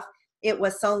have. It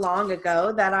was so long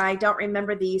ago that I don't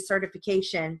remember the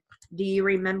certification. Do you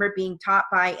remember being taught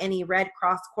by any Red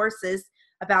Cross courses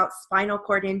about spinal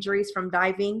cord injuries from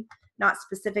diving? Not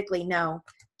specifically, no.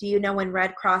 Do you know when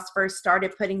Red Cross first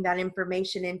started putting that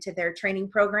information into their training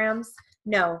programs?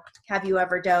 No. Have you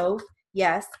ever dove?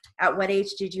 Yes. At what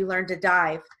age did you learn to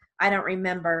dive? I don't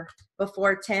remember.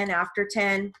 Before 10, after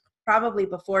 10? Probably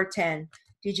before 10.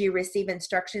 Did you receive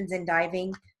instructions in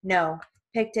diving? No.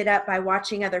 Picked it up by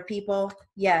watching other people?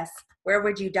 Yes. Where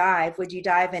would you dive? Would you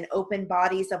dive in open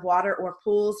bodies of water or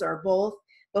pools or both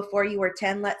before you were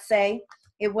 10, let's say?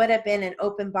 It would have been an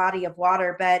open body of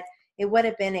water, but it would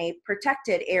have been a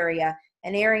protected area,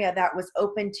 an area that was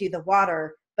open to the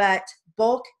water, but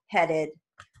bulkheaded.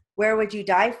 Where would you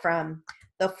dive from?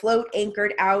 The float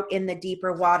anchored out in the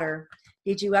deeper water.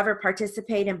 Did you ever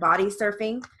participate in body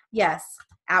surfing? Yes.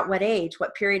 At what age?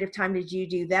 What period of time did you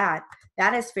do that?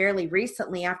 That is fairly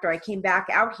recently after I came back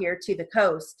out here to the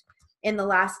coast. In the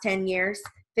last 10 years,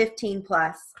 15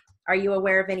 plus. Are you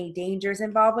aware of any dangers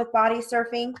involved with body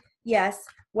surfing? Yes.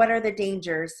 What are the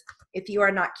dangers? If you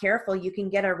are not careful, you can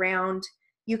get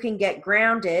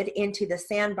grounded into the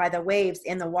sand by the waves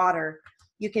in the water.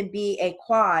 You can be a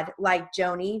quad like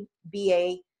Joni,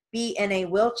 be in a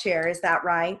wheelchair. Is that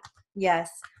right?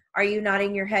 Yes. Are you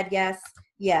nodding your head yes?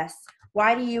 Yes.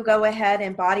 Why do you go ahead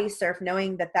and body surf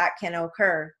knowing that that can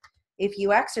occur? If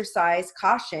you exercise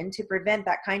caution to prevent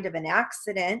that kind of an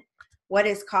accident, what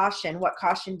is caution? What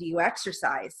caution do you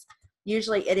exercise?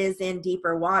 Usually it is in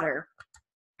deeper water.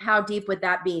 How deep would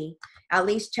that be? At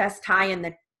least chest high in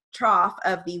the trough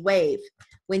of the wave.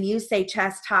 When you say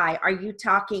chest high, are you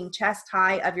talking chest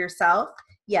high of yourself?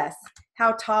 Yes.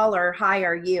 How tall or high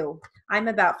are you? I'm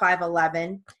about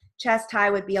 5'11". Chest high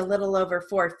would be a little over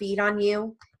 4 feet on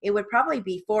you. It would probably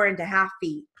be 4.5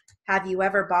 feet. Have you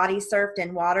ever body surfed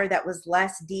in water that was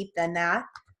less deep than that?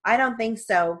 I don't think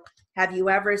so. Have you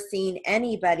ever seen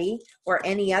anybody or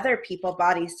any other people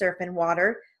body surf in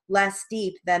water less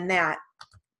deep than that?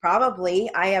 Probably.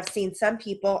 I have seen some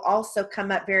people also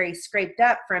come up very scraped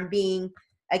up from being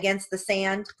against the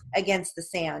sand.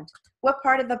 What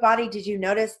part of the body did you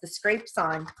notice the scrapes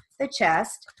on? The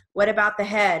chest. What about the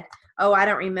head? Oh, I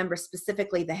don't remember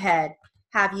specifically the head.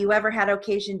 Have you ever had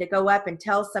occasion to go up and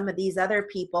tell some of these other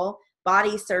people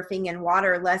body surfing in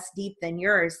water less deep than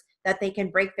yours that they can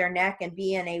break their neck and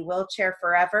be in a wheelchair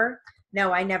forever?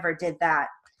 No, I never did that.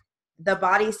 The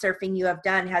body surfing you have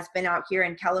done has been out here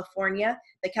in California,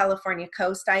 the California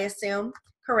coast, I assume?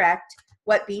 Correct.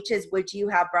 What beaches would you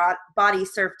have body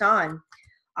surfed on?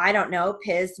 I don't know,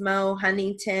 Pismo,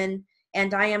 Huntington,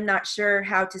 and I am not sure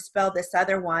how to spell this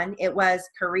other one. It was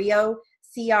Carrillo,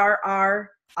 Crrillo.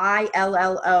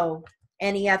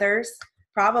 Any others?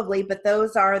 Probably, but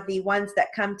those are the ones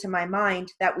that come to my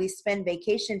mind that we spend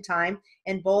vacation time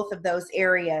in both of those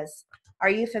areas. Are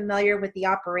you familiar with the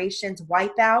operations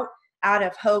Wipeout out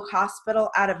of Hoag Hospital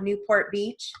out of Newport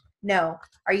Beach? No.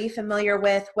 Are you familiar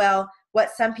with, well,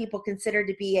 what some people consider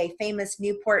to be a famous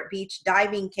Newport Beach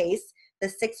diving case, the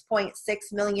 $6.6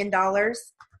 million?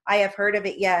 I have heard of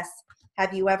it, yes.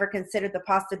 Have you ever considered the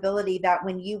possibility that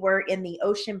when you were in the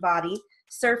ocean body,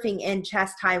 surfing in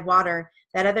chest-high water,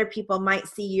 that other people might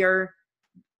see your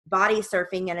body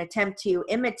surfing and attempt to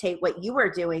imitate what you were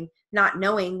doing, not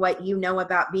knowing what you know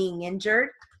about being injured?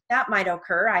 That might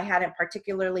occur. I hadn't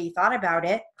particularly thought about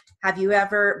it. Have you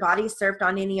ever body surfed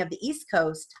on any of the East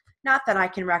Coast? Not that I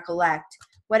can recollect.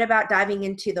 What about diving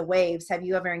into the waves? Have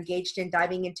you ever engaged in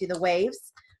diving into the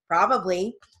waves?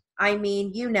 Probably. I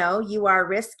mean, you know, you are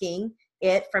risking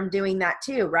it from doing that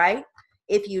too, right?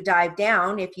 If you dive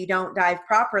down, if you don't dive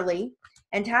properly.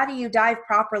 And how do you dive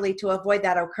properly to avoid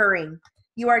that occurring?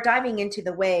 You are diving into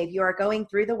the wave. You are going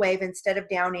through the wave instead of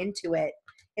down into it.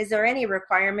 Is there any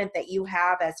requirement that you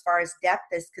have as far as depth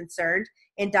is concerned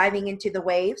in diving into the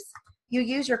waves? You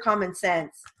use your common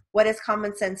sense. What is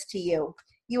common sense to you?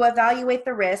 You evaluate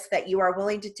the risk that you are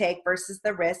willing to take versus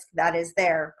the risk that is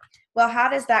there. Well, how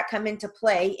does that come into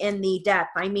play in the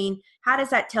depth? I mean, how does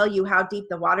that tell you how deep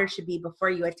the water should be before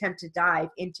you attempt to dive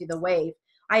into the wave?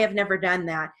 I have never done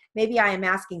that. Maybe I am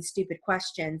asking stupid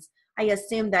questions. I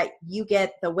assume that you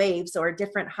get the waves or a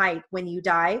different height when you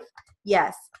dive.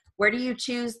 Yes. Where do you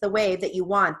choose the wave that you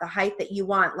want, the height that you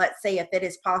want? Let's say if it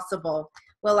is possible.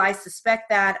 Well, I suspect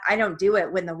that I don't do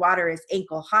it when the water is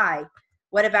ankle high.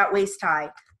 What about waist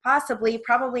high? Possibly,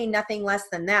 probably nothing less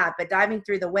than that, but diving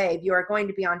through the wave, you are going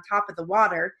to be on top of the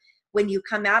water when you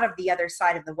come out of the other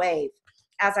side of the wave.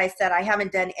 As I said, I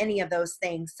haven't done any of those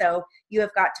things, so you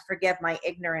have got to forgive my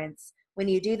ignorance. When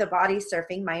you do the body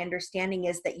surfing, my understanding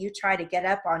is that you try to get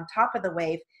up on top of the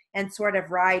wave and sort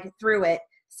of ride through it,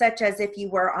 such as if you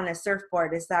were on a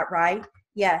surfboard. Is that right?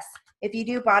 Yes. If you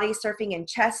do body surfing in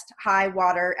chest-high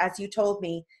water, as you told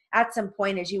me, at some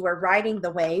point as you were riding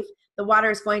the wave, the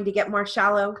water is going to get more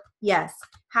shallow? Yes.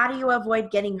 How do you avoid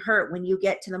getting hurt when you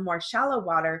get to the more shallow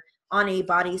water on a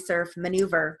body surf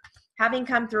maneuver? Having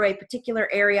come through a particular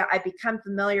area, I become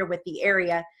familiar with the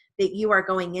area that you are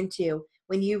going into.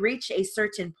 When you reach a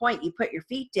certain point, you put your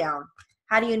feet down.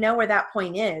 How do you know where that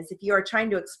point is? If you are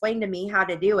trying to explain to me how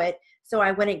to do it so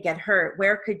I wouldn't get hurt,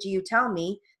 where could you tell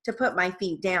me to put my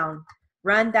feet down?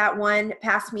 Run that one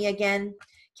past me again.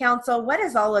 Counsel, what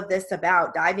is all of this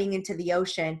about, diving into the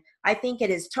ocean? I think it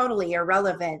is totally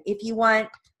irrelevant. If you want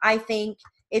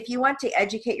to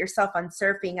educate yourself on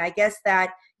surfing, I guess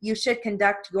that you should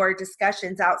conduct your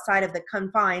discussions outside of the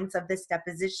confines of this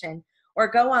deposition, or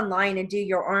go online and do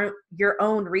your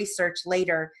own research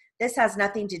later. This has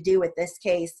nothing to do with this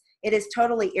case. It is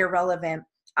totally irrelevant.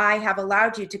 I have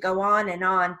allowed you to go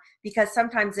on because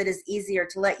sometimes it is easier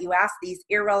to let you ask these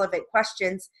irrelevant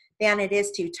questions than it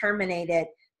is to terminate it.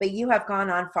 But you have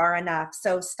gone on far enough,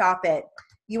 so stop it.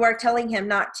 You are telling him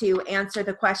not to answer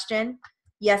the question?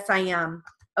 Yes, I am.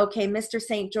 Okay, Mr.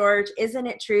 St. George, isn't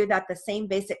it true that the same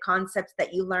basic concepts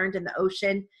that you learned in the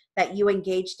ocean that you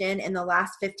engaged in the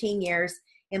last 15 years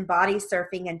in body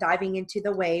surfing and diving into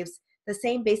the waves, the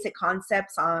same basic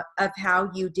concepts of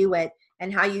how you do it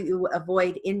and how you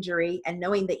avoid injury and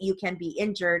knowing that you can be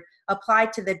injured apply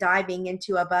to the diving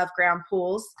into above ground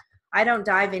pools? I don't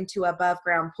dive into above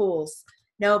ground pools.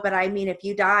 No, but I mean, if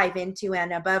you dive into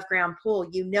an above ground pool,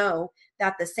 you know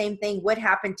that the same thing would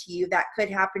happen to you that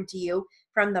could happen to you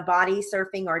from the body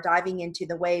surfing or diving into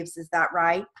the waves. Is that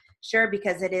right? Sure,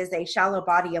 because it is a shallow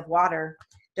body of water.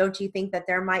 Don't you think that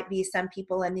there might be some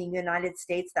people in the United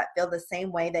States that feel the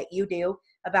same way that you do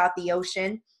about the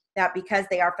ocean, that because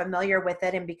they are familiar with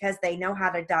it and because they know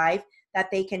how to dive, that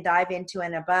they can dive into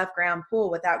an above ground pool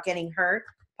without getting hurt?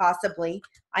 Possibly.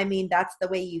 I mean, that's the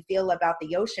way you feel about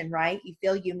the ocean, right? You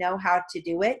feel you know how to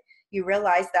do it. You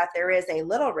realize that there is a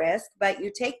little risk, but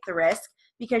you take the risk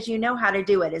because you know how to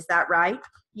do it. Is that right?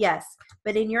 Yes.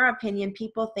 But in your opinion,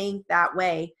 people think that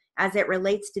way as it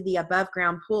relates to the above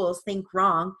ground pools, think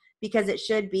wrong because it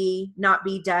should not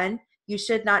be done. You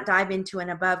should not dive into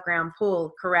an above ground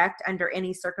pool, correct, under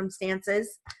any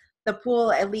circumstances. The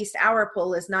pool, at least our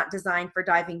pool, is not designed for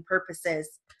diving purposes.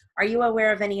 Are you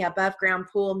aware of any above ground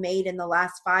pool made in the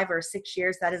last 5 or 6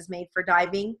 years that is made for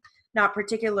diving? Not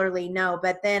particularly, no,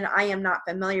 but then I am not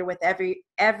familiar with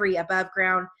every above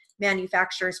ground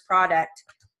manufacturer's product.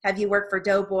 Have you worked for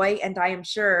Doughboy? And I am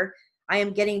sure I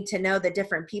am getting to know the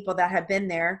different people that have been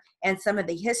there and some of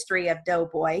the history of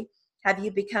Doughboy. Have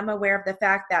you become aware of the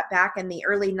fact that back in the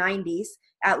early 90s,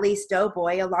 at least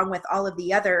Doughboy, along with all of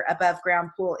the other above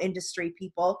ground pool industry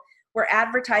people, were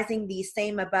advertising these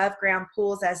same above ground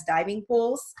pools as diving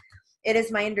pools? It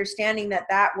is my understanding that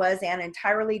that was an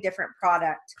entirely different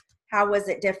product. How was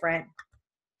it different?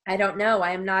 I don't know.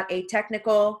 I am not a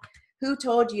technical. Who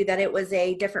told you that it was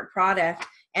a different product?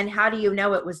 And how do you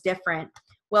know it was different?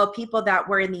 Well, people that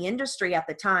were in the industry at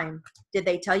the time, did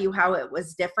they tell you how it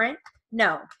was different?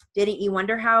 No. Didn't you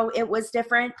wonder how it was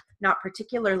different? Not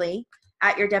particularly.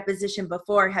 At your deposition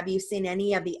before, have you seen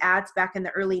any of the ads back in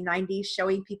the early 90s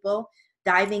showing people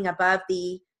diving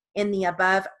in the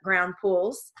above ground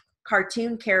pools?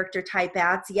 Cartoon character type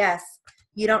ads? Yes.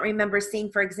 You don't remember seeing,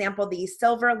 for example, the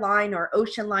Silver Line or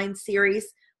Ocean Line series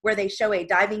where they show a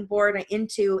diving board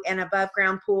into an above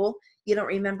ground pool? You don't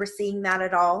remember seeing that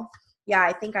at all? Yeah,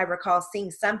 I think I recall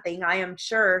seeing something. I am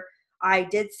sure I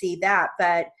did see that,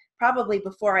 but probably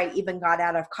before I even got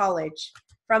out of college.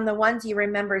 From the ones you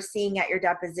remember seeing at your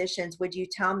depositions, would you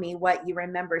tell me what you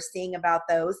remember seeing about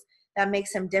those that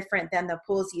makes them different than the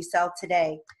pools you sell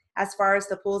today? As far as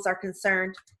the pools are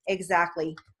concerned,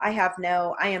 exactly. I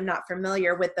am not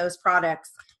familiar with those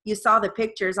products. You saw the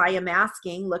pictures. I am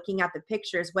asking, looking at the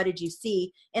pictures, what did you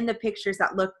see in the pictures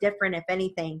that look different, if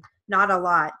anything? Not a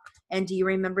lot. And do you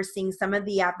remember seeing some of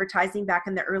the advertising back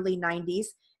in the early 90s,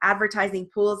 advertising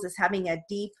pools as having a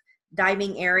deep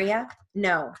diving area?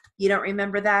 No. You don't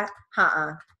remember that?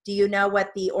 Do you know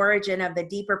what the origin of the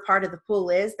deeper part of the pool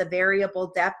is, the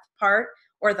variable depth part,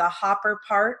 or the hopper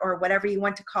part, or whatever you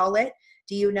want to call it?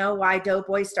 Do you know why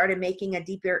Doughboy started making a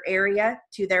deeper area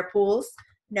to their pools?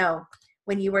 No.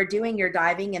 When you were doing your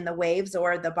diving in the waves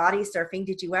or the body surfing,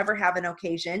 did you ever have an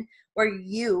occasion where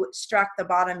you struck the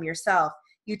bottom yourself?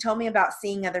 You told me about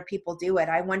seeing other people do it.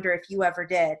 I wonder if you ever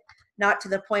did. Not to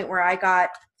the point where I got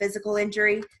physical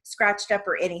injury, scratched up,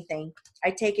 or anything.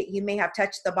 I take it you may have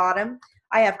touched the bottom.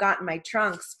 I have gotten my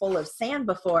trunks full of sand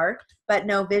before, but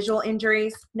no visual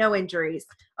injuries, no injuries.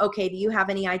 Okay, do you have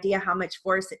any idea how much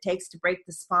force it takes to break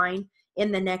the spine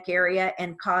in the neck area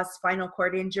and cause spinal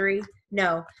cord injury?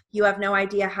 No. You have no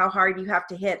idea how hard you have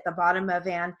to hit the bottom of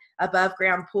an above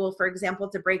ground pool, for example,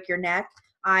 to break your neck?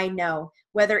 I know.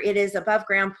 Whether it is above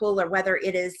ground pool or whether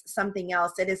it is something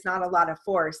else, it is not a lot of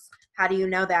force. How do you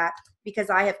know that? Because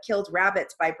I have killed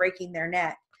rabbits by breaking their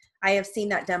neck. I have seen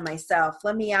that done myself.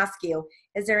 Let me ask you,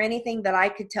 is there anything that I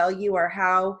could tell you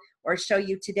or show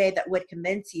you today that would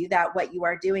convince you that what you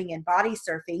are doing in body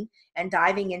surfing and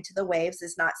diving into the waves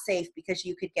is not safe because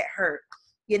you could get hurt?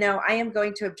 You know, I am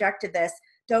going to object to this.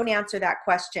 Don't answer that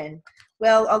question.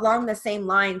 Well, along the same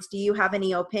lines, do you have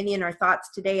any opinion or thoughts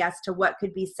today as to what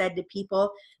could be said to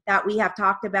people that we have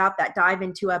talked about that dive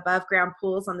into above ground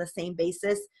pools on the same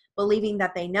basis, believing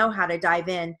that they know how to dive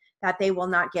in, that they will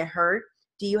not get hurt?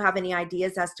 Do you have any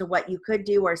ideas as to what you could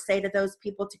do or say to those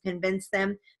people to convince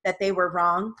them that they were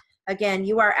wrong? Again,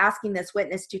 you are asking this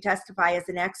witness to testify as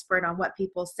an expert on what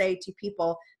people say to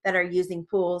people that are using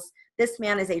pools. This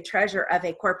man is a treasurer of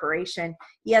a corporation.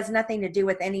 He has nothing to do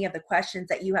with any of the questions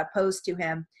that you have posed to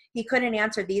him. He couldn't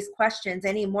answer these questions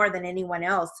any more than anyone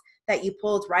else that you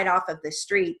pulled right off of the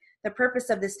street. The purpose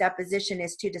of this deposition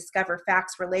is to discover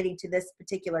facts relating to this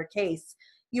particular case.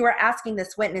 You are asking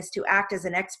this witness to act as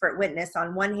an expert witness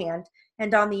on one hand,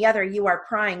 and on the other, you are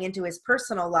prying into his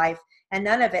personal life, and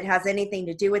none of it has anything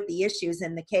to do with the issues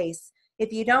in the case.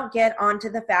 If you don't get onto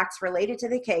the facts related to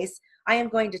the case, I am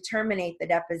going to terminate the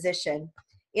deposition.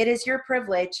 It is your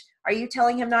privilege. Are you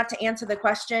telling him not to answer the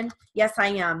question? Yes, I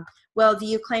am. Well, do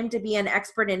you claim to be an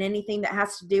expert in anything that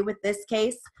has to do with this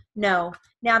case? No.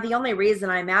 Now, the only reason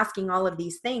I'm asking all of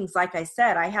these things, like I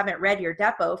said, I haven't read your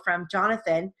depo from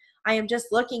Jonathan. I am just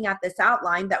looking at this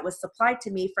outline that was supplied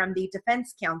to me from the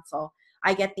defense counsel.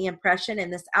 I get the impression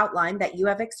in this outline that you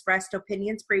have expressed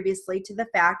opinions previously to the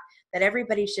fact that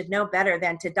everybody should know better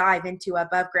than to dive into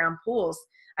above ground pools.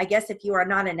 I guess if you are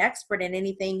not an expert in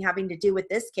anything having to do with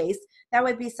this case, that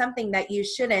would be something that you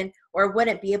shouldn't or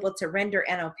wouldn't be able to render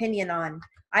an opinion on.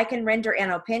 I can render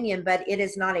an opinion, but it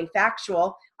is not a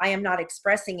factual. I am not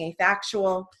expressing a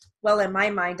factual. Well, in my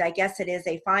mind, I guess it is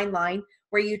a fine line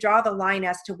where you draw the line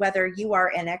as to whether you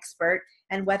are an expert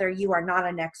and whether you are not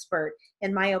an expert.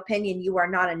 In my opinion, you are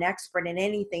not an expert in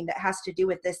anything that has to do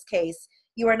with this case.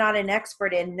 You are not an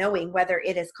expert in knowing whether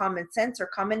it is common sense or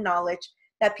common knowledge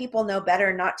that people know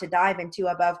better not to dive into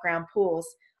above ground pools.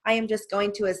 I am just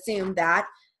going to assume that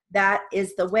that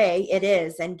is the way it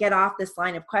is and get off this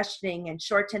line of questioning and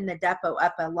shorten the depo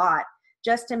up a lot.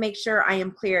 Just to make sure I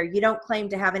am clear, you don't claim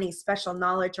to have any special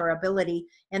knowledge or ability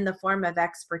in the form of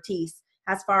expertise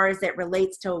as far as it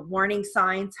relates to warning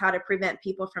signs, how to prevent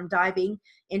people from diving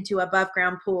into above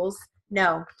ground pools.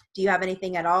 No. Do you have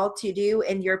anything at all to do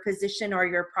in your position or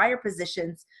your prior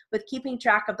positions with keeping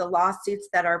track of the lawsuits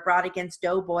that are brought against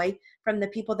Doughboy from the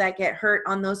people that get hurt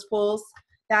on those pools?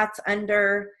 That's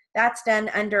done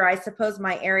under, I suppose,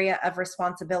 my area of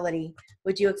responsibility.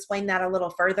 Would you explain that a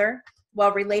little further?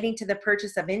 Well, relating to the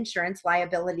purchase of insurance,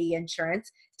 liability insurance,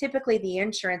 typically the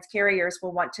insurance carriers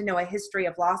will want to know a history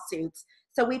of lawsuits,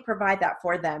 so we provide that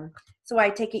for them. So I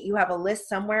take it you have a list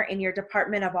somewhere in your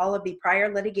department of all of the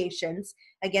prior litigations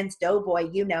against Doughboy,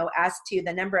 as to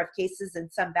the number of cases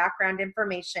and some background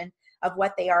information of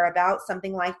what they are about,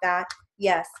 something like that?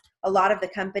 Yes. A lot of the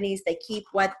companies, they keep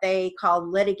what they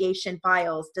call litigation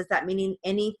files. Does that mean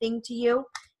anything to you?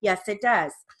 Yes, it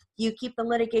does. Do you keep the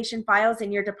litigation files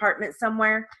in your department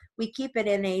somewhere? We keep it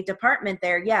in a department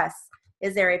there, yes.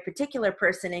 Is there a particular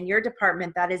person in your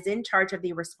department that is in charge of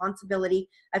the responsibility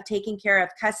of taking care of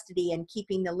custody and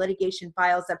keeping the litigation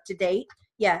files up to date?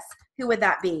 Yes. Who would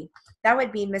that be? That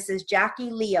would be Mrs.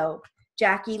 Jackie Leo.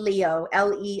 Jackie Leo,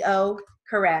 L-E-O,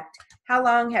 correct. How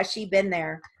long has she been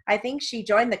there? I think she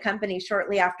joined the company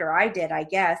shortly after I did, I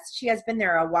guess. She has been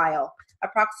there a while,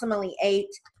 approximately 8.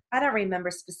 I don't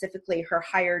remember specifically her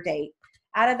hire date.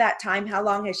 Out of that time, how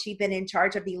long has she been in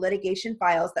charge of the litigation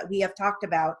files that we have talked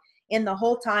about? In the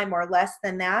whole time or less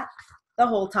than that? The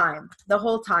whole time. The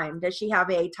whole time. Does she have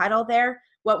a title there?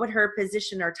 What would her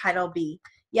position or title be?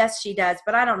 Yes, she does,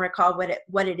 but I don't recall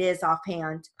what it is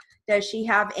offhand. Does she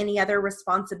have any other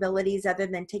responsibilities other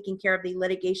than taking care of the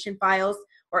litigation files,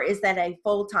 or is that a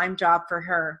full-time job for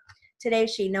her? Today,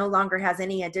 she no longer has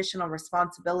any additional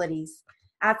responsibilities.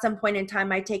 At some point in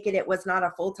time, I take it was not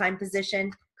a full-time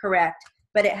position? Correct.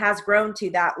 But it has grown to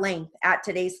that length at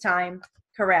today's time?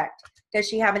 Correct. Does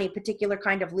she have any particular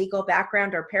kind of legal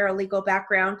background or paralegal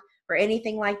background or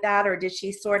anything like that? Or did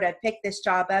she sort of pick this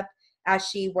job up as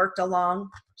she worked along?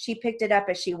 She picked it up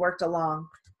as she worked along.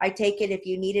 I take it if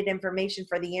you needed information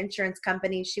for the insurance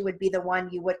company, she would be the one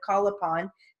you would call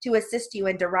upon to assist you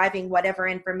in deriving whatever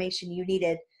information you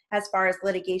needed as far as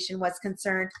litigation was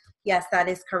concerned. Yes, that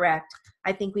is correct.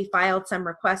 I think we filed some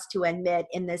requests to admit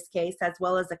in this case, as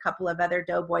well as a couple of other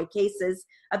Doughboy cases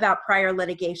about prior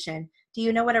litigation. Do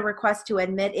you know what a request to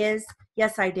admit is?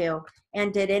 Yes, I do.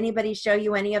 And did anybody show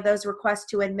you any of those requests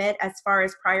to admit as far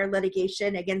as prior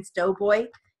litigation against Doughboy?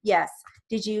 Yes.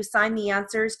 Did you sign the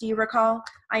answers, do you recall?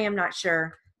 I am not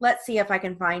sure. Let's see if I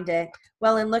can find it.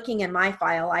 Well, in looking in my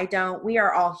file, I don't. We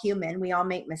are all human. We all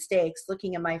make mistakes.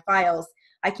 Looking in my files,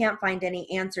 I can't find any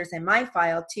answers in my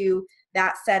file to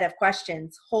that set of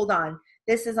questions. Hold on.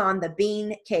 This is on the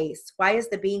Bean case. Why is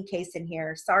the Bean case in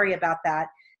here? Sorry about that.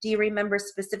 Do you remember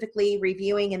specifically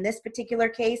reviewing in this particular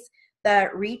case, the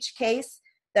Reach case,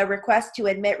 the request to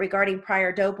admit regarding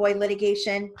prior Doughboy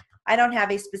litigation? I don't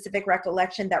have a specific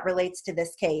recollection that relates to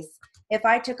this case. If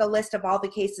I took a list of all the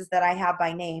cases that I have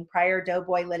by name, prior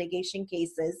Doughboy litigation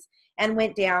cases, and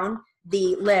went down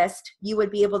the list, you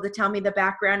would be able to tell me the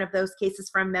background of those cases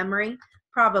from memory?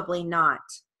 Probably not.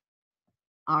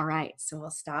 All right, so we'll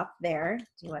stop there,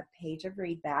 do a page of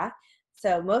read back.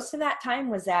 So most of that time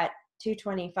was at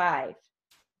 225.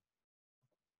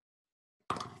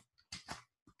 All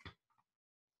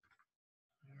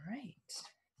right.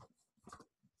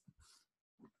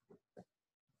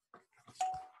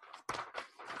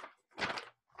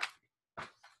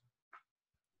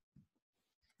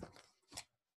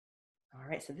 All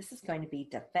right, so this is going to be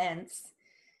defense.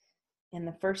 And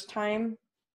the first time,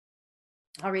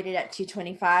 I'll read it at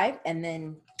 225 and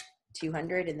then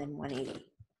 200 and then 180.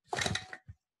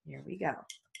 Here we go.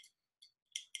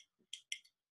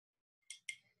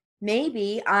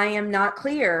 Maybe I am not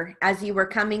clear. As you were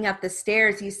coming up the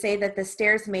stairs, you say that the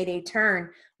stairs made a turn.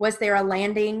 Was there a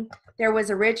landing? There was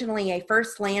originally a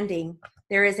first landing.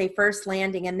 There is a first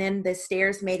landing and then the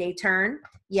stairs made a turn?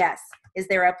 Yes. Is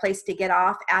there a place to get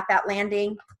off at that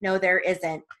landing? No, there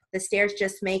isn't. The stairs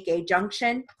just make a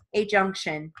junction? A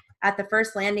junction. At the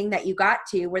first landing that you got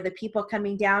to, were the people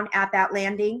coming down at that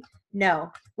landing?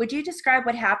 No. Would you describe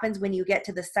what happens when you get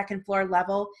to the second floor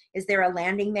level? Is there a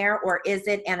landing there or is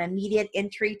it an immediate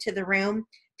entry to the room?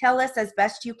 Tell us as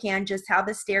best you can just how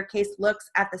the staircase looks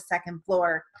at the second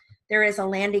floor. There is a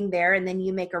landing there and then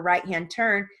you make a right-hand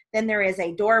turn. Then there is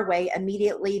a doorway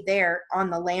immediately there on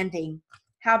the landing.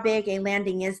 How big a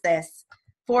landing is this?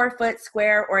 4 foot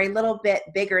square or a little bit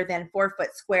bigger than 4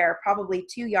 foot square, probably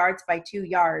 2 yards by 2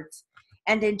 yards.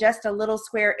 And in just a little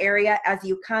square area, as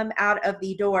you come out of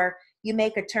the door, you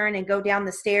make a turn and go down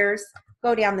the stairs.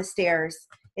 Go down the stairs.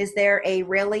 Is there a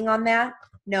railing on that?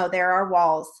 No, there are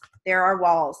walls. There are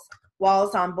walls.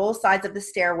 Walls on both sides of the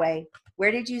stairway.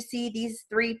 Where did you see these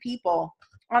 3 people?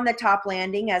 On the top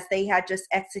landing as they had just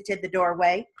exited the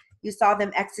doorway. You saw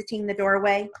them exiting the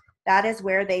doorway. That is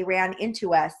where they ran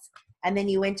into us. And then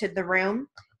you entered the room.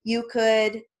 You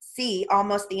could see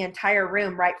almost the entire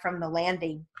room right from the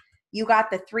landing. You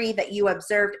got the three that you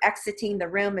observed exiting the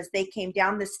room as they came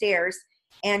down the stairs,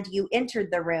 and you entered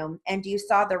the room, and you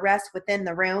saw the rest within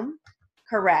the room.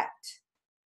 Correct.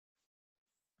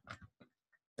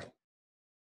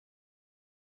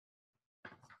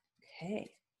 Okay,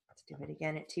 let's do it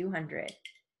again at 200.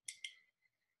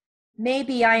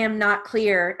 Maybe I am not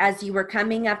clear. As you were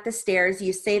coming up the stairs,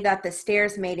 you say that the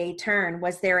stairs made a turn.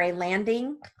 Was there a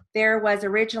landing? There was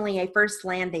originally a first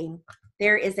landing.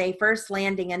 There is a first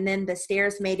landing, and then the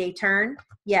stairs made a turn.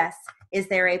 Yes. Is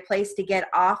there a place to get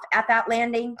off at that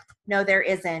landing? No, there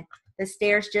isn't. The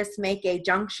stairs just make a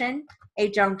junction. A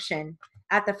junction.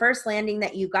 At the first landing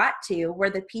that you got to,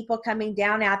 were the people coming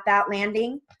down at that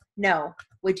landing? No.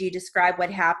 Would you describe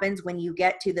what happens when you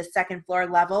get to the second floor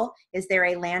level? Is there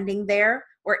a landing there,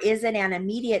 or is it an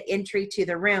immediate entry to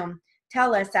the room?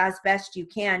 Tell us as best you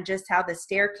can just how the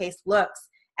staircase looks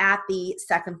at the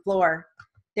second floor.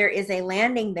 There is a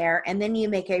landing there, and then you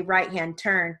make a right-hand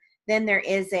turn. Then there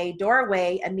is a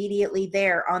doorway immediately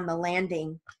there on the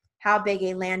landing. How big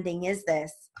a landing is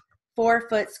this? 4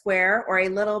 foot square, or a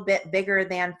little bit bigger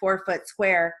than 4 foot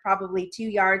square, probably 2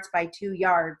 yards by 2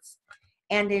 yards.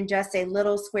 And in just a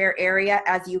little square area,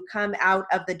 as you come out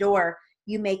of the door,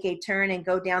 you make a turn and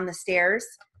go down the stairs.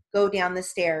 Go down the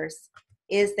stairs.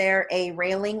 Is there a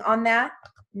railing on that?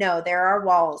 No, there are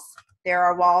walls. There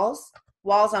are walls.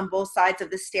 Walls on both sides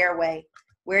of the stairway.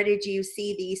 Where did you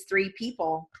see these three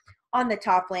people? On the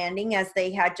top landing, as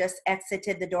they had just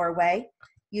exited the doorway.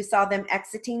 You saw them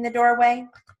exiting the doorway.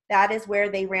 That is where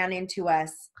they ran into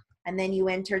us. And then you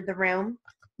entered the room.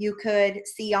 You could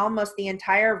see almost the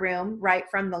entire room right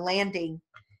from the landing.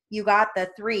 You got the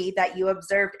three that you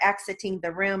observed exiting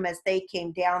the room as they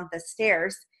came down the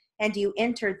stairs, and you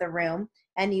entered the room,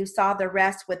 and you saw the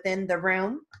rest within the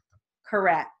room.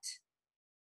 Correct.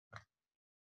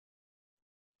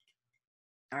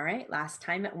 All right, last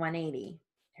time at 180.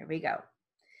 Here we go.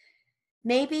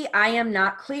 Maybe I am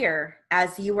not clear.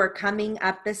 As you were coming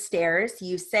up the stairs,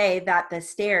 you say that the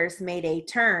stairs made a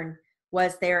turn.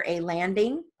 Was there a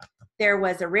landing? There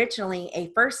was originally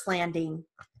a first landing.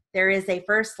 There is a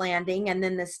first landing, and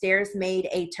then the stairs made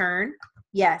a turn.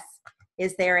 Yes.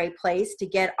 Is there a place to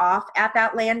get off at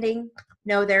that landing?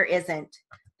 No, there isn't.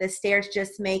 The stairs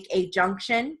just make a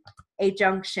junction. A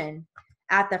junction.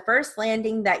 At the first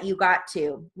landing that you got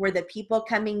to, were the people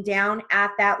coming down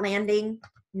at that landing?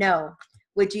 No.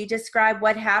 Would you describe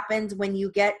what happens when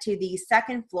you get to the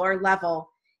second floor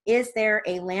level? Is there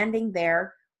a landing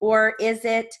there, or is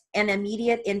it an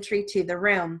immediate entry to the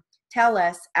room? Tell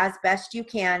us, as best you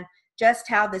can, just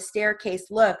how the staircase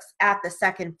looks at the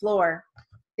second floor.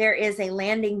 There is a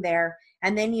landing there,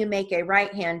 and then you make a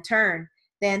right-hand turn.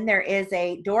 Then there is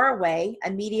a doorway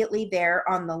immediately there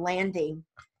on the landing.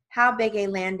 How big a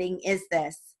landing is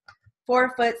this?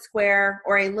 4 foot square,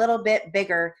 or a little bit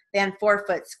bigger than 4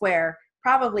 foot square,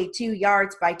 probably 2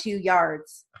 yards by 2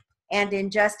 yards. And in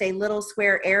just a little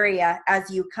square area,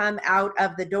 as you come out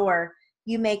of the door,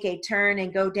 you make a turn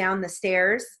and go down the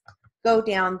stairs. Go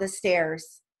down the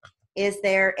stairs. Is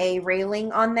there a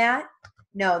railing on that?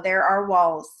 No, there are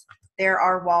walls. There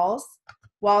are walls.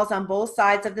 Walls on both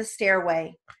sides of the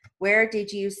stairway. Where did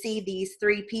you see these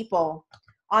three people?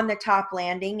 On the top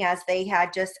landing, as they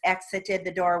had just exited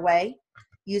the doorway.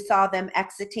 You saw them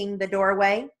exiting the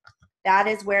doorway. That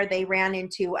is where they ran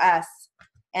into us.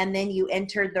 And then you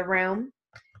entered the room.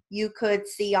 You could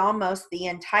see almost the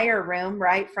entire room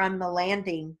right from the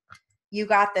landing. You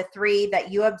got the three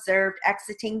that you observed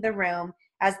exiting the room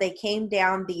as they came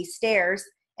down these stairs,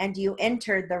 and you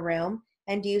entered the room,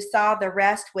 and you saw the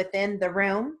rest within the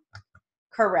room.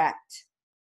 Correct.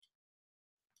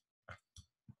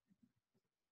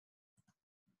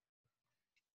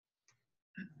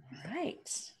 All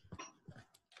right.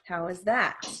 How was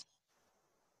that?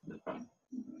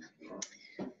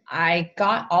 I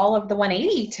got all of the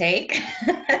 180 take.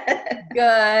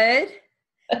 Good.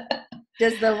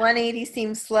 Does the 180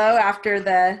 seem slow after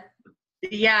the...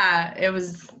 Yeah, it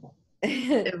was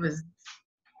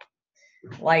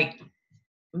like,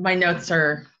 my notes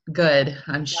are good,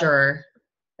 I'm sure.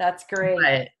 That's great.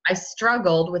 But I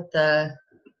struggled with the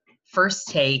first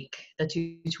take, the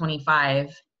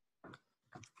 225.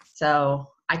 So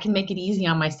I can make it easy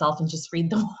on myself and just read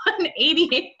the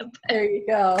 180. There you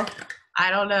go. I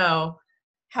don't know.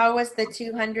 How was the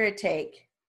 200 take?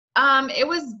 It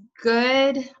was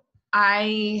good.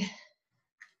 I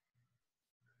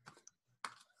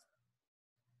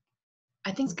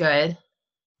think it's good.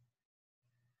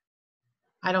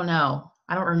 I don't know.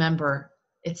 I don't remember.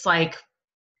 it's like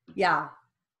Yeah.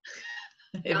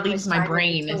 it Not leaves much my time in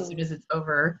brain as soon between. as it's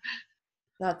over.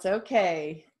 That's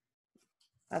okay.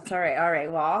 That's all right. All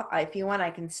right. Well, if you want,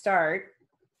 I can start.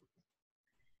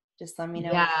 Just let me know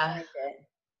when Yeah, I'm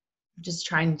just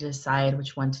trying to decide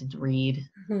which one to read.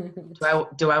 you find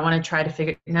it. Do I want to try to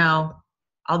figure? No,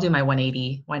 I'll do my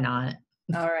 180. Why not?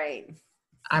 All right.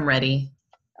 I'm ready.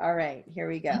 All right. Here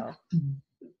we go.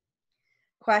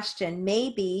 Question.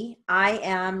 Maybe I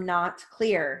am not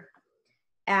clear.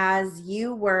 As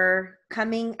you were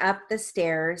coming up the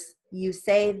stairs, you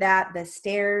say that the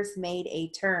stairs made a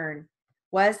turn.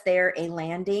 Was there a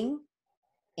landing?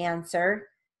 Answer.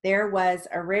 There was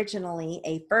originally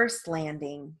a first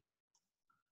landing.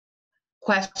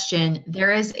 Question.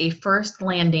 There is a first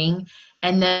landing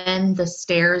and then the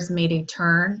stairs made a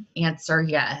turn. Answer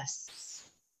yes.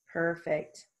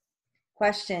 Perfect.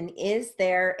 Question. Is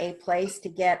there a place to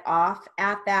get off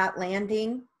at that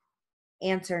landing?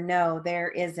 Answer. No, there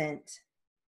isn't.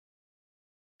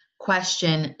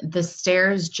 Question. The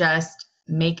stairs just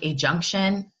make a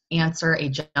junction. Answer a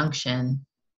junction.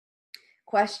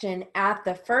 Question. At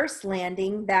the first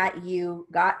landing that you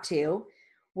got to,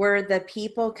 were the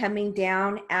people coming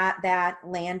down at that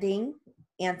landing?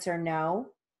 Answer. No.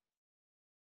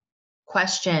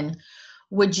 Question.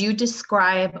 Would you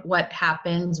describe what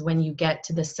happens when you get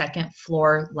to the second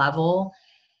floor level?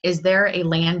 Is there a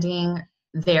landing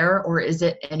there or is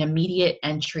it an immediate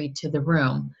entry to the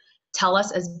room? Tell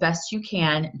us as best you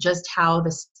can just how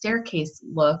the staircase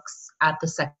looks at the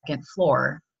second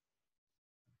floor.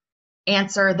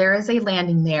 Answer, there is a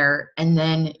landing there and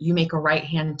then you make a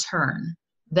right-hand turn.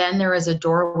 Then there is a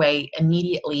doorway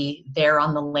immediately there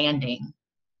on the landing.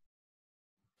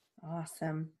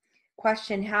 Awesome.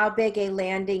 Question. How big a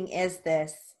landing is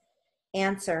this?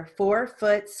 Answer. 4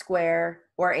 foot square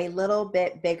or a little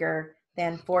bit bigger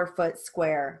than 4 foot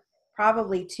square.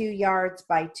 Probably 2 yards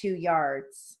by 2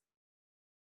 yards.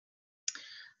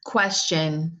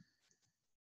 Question.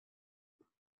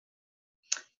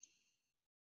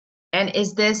 And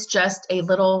is this just a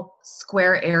little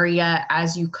square area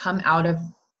as you come out of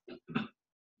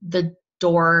the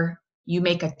door, you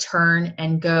make a turn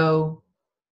and go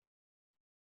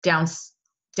down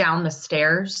the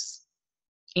stairs?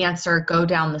 Answer, go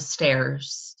down the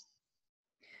stairs.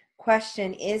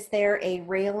 Question. Is there a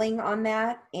railing on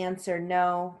that? Answer.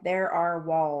 No, there are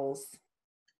walls.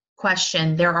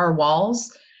 Question, there are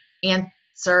walls?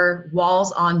 Answer,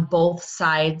 walls on both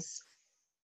sides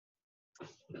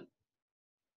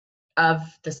of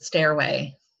the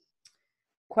stairway.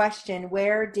 Question.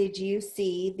 Where did you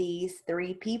see these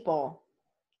 3 people?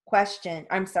 Question.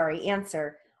 I'm sorry.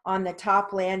 Answer. On the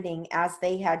top landing as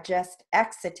they had just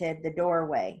exited the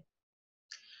doorway.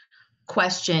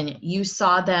 Question, you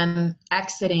saw them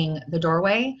exiting the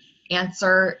doorway?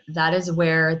 Answer, that is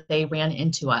where they ran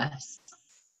into us.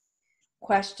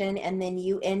 Question. And then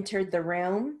you entered the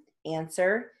room?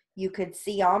 Answer. You could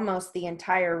see almost the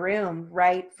entire room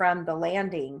right from the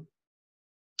landing.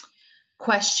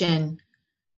 Question,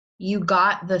 you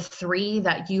got the 3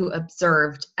 that you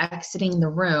observed exiting the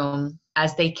room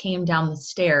as they came down the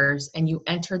stairs and you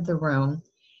entered the room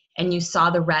and you saw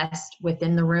the rest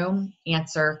within the room?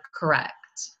 Answer, correct.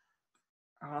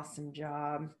 Awesome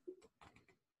job.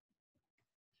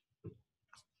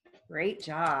 Great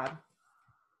job.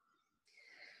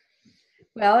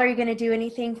 Well, are you going to do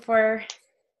anything for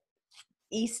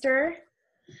Easter?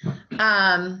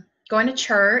 Going to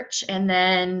church and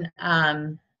then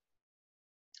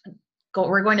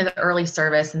we're going to the early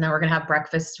service and then we're going to have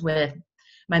breakfast with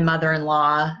my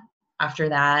mother-in-law after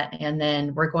that. And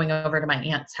then we're going over to my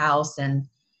aunt's house and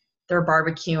they're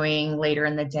barbecuing later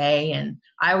in the day. And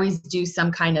I always do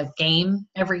some kind of game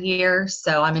every year.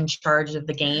 So I'm in charge of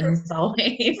the games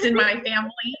always in my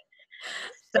family.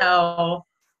 So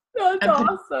That's I'm putting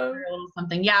awesome. together a little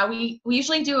something. Yeah, we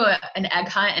usually do an egg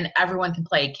hunt and everyone can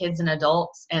play, kids and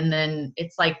adults. And then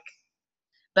it's like,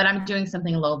 but I'm doing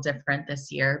something a little different this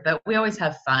year, but we always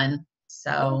have fun.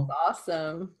 So That's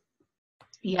awesome.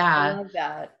 I yeah, love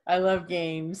that. I love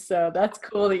games. So that's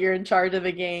cool that you're in charge of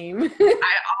the game.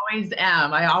 I always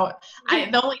am.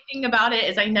 The only thing about it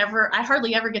is I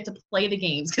hardly ever get to play the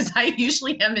games because I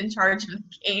usually am in charge of the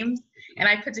games and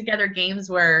I put together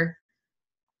games where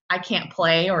I can't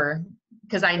play or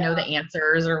because I know the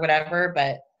answers or whatever,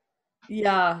 but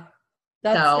Yeah,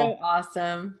 that's so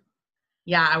awesome.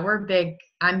 yeah,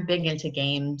 I'm big into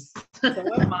games. So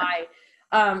am I.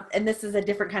 And this is a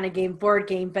different kind of game, board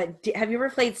game, but have you ever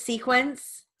played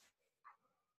Sequence?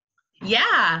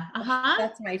 Yeah, uh-huh.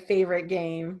 That's my favorite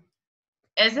game.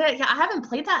 Is it? Yeah, I haven't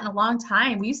played that in a long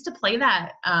time. We used to play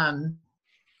that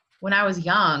when I was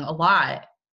young a lot.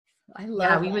 I Yeah,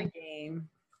 love we that would. game.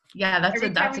 Yeah, Every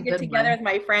time that's we a get good together one. with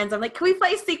my friends, I'm like, can we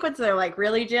play sequence? They're like,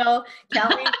 really, Jill?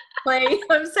 Can't we play?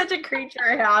 I'm such a creature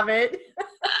of habit.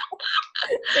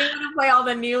 They want to play all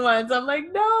the new ones. I'm like,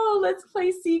 no, let's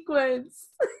play sequence.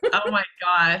 Oh my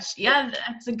gosh. Yeah,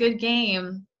 that's a good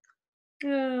game.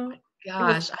 Yeah. It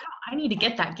was Gosh, I need to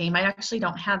get that game. I actually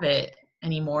don't have it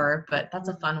anymore, but that's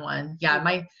a fun one. Yeah,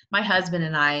 my husband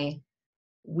and I,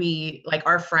 we like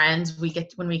our friends,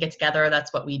 when we get together,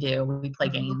 that's what we do. We play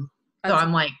games. So That's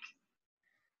I'm like,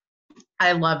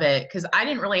 I love it because I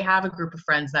didn't really have a group of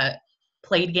friends that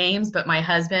played games, but my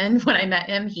husband, when I met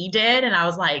him, he did, and I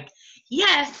was like,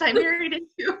 yes, I married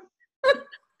into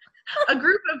a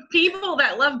group of people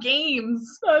that love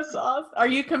games. that's awesome. Are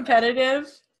you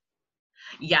competitive?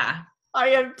 Yeah, I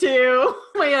am too.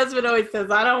 My husband always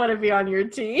says, I don't want to be on your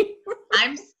team.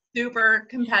 I'm super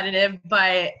competitive,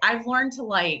 but I've learned to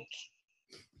like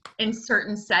in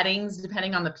certain settings,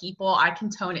 depending on the people, I can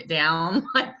tone it down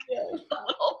like a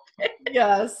little bit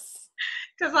Yes.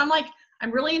 because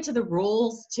I'm really into the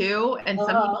rules too, and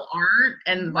some Uh, people aren't,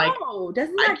 and like no,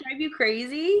 doesn't that drive you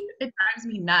crazy? it drives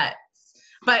me nuts.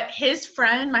 But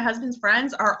my husband's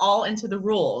friends are all into the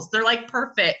rules. They're like a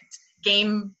perfect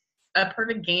game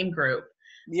group.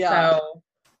 Yeah.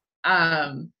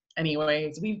 So,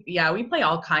 anyways, we play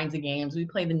all kinds of games. We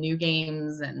play the new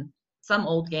games and some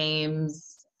old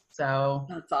games. So,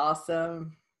 That's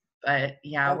awesome. but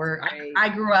yeah, That's great. I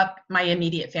grew up, my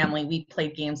immediate family, we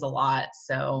played games a lot.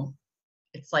 So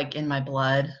it's like in my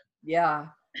blood. Yeah.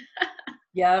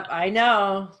 Yep, I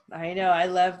know. I know. I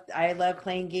love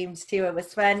playing games too. It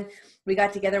was fun. We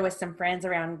got together with some friends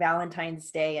around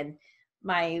Valentine's Day, and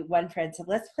my one friend said,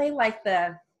 "Let's play like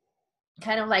the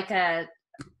kind of like a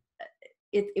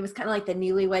it was kind of like the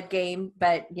newlywed game,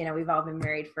 but we've all been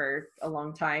married for a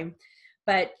long time.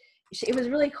 But it was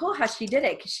really cool how she did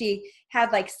it because she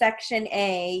had like section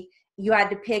A, you had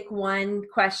to pick one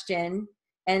question,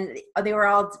 and they were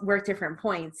all worth different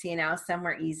points. Some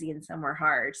were easy and some were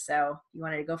hard. So you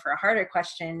wanted to go for a harder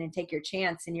question and take your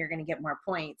chance, and you're going to get more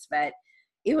points. But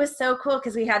it was so cool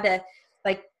because we had to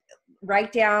like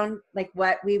write down like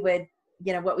what we would,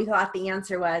 what we thought the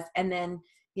answer was, and then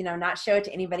not show it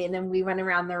to anybody. And then we went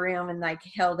around the room and like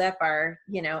held up our,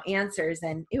 answers.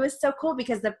 And it was so cool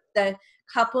because the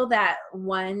couple that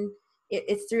won,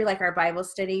 it's through like our Bible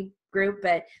study group,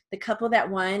 but the couple that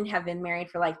won have been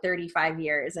married for like 35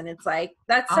 years. And it's like,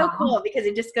 that's so cool because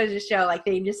it just goes to show like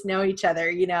they just know each other,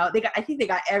 I think they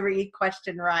got every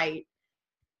question right.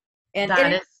 And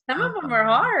some of them were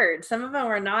hard. Some of them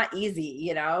were not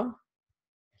easy,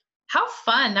 How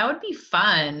fun. That would be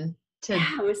fun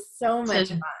Yeah, it was so much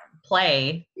fun.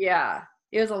 Play. Yeah,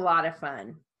 it was a lot of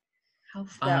fun. How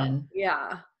fun. So,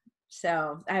 yeah.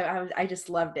 So I just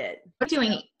loved it. What are you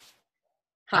doing?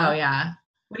 Huh? Oh yeah.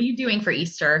 What are you doing for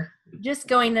Easter? Just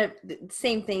going to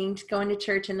same thing, just going to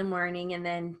church in the morning and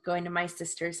then going to my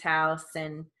sister's house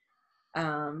and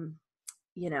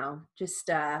just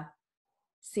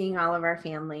seeing all of our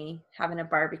family, having a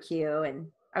barbecue. And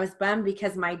I was bummed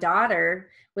because my daughter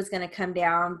was going to come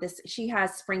down she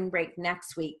has spring break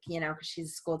next week, because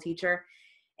she's a school teacher.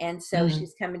 And so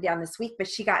she's coming down this week, but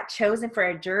she got chosen for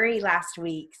a jury last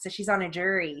week. So she's on a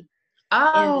jury.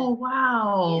 Oh,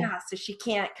 wow. Yeah. So she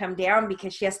can't come down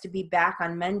because she has to be back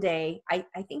on Monday. I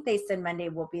think they said Monday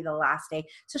will be the last day.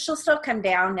 So she'll still come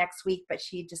down next week, but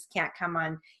she just can't come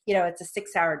on, it's a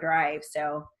 6-hour drive.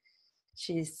 So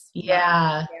she's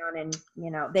down, and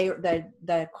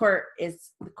the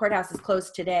courthouse is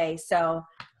closed today, so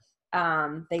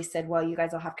they said, well, you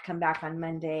guys will have to come back on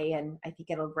Monday, and I think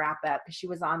it'll wrap up because she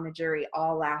was on the jury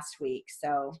all last week.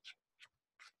 So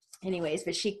anyways,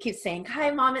 but she keeps saying,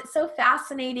 hi Mom, it's so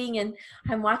fascinating, and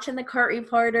I'm watching the court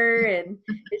reporter, and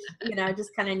it's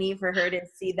just kind of neat for her to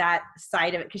see that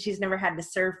side of it because she's never had to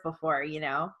serve before.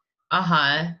 So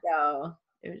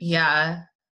it was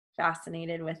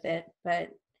fascinated with it. But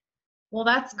well,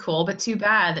 that's cool, but too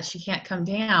bad that she can't come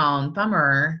down.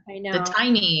 Bummer. I know the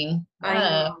timing.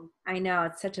 I know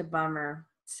it's such a bummer.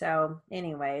 So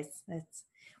anyways,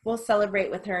 we'll celebrate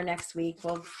with her next week.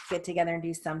 We'll get together and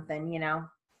do something.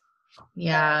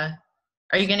 Yeah.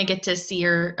 Are you gonna get to see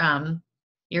your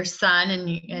son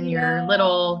and your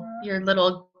little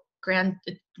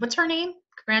what's her name,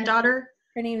 granddaughter?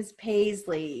 Her name is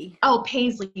Paisley. Oh,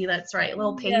 Paisley, that's right.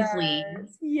 Little Paisley.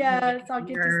 Yes, I'll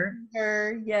get to see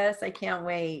her. Yes, I can't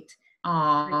wait.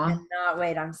 Aw. I cannot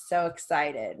wait. I'm so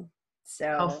excited. So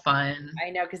how fun. I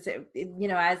know, because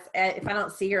if I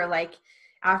don't see her like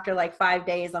after like 5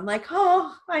 days, I'm like,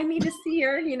 oh, I need to see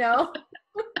her,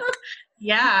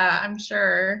 Yeah, I'm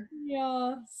sure.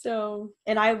 Yeah. So,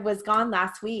 and I was gone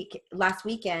last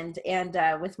weekend,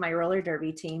 and with my roller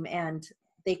derby team, and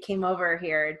they came over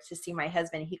here to see my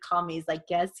husband. He called me. He's like,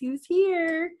 "Guess who's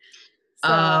here?"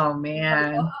 So Oh I'm like,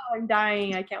 man. "Oh, I'm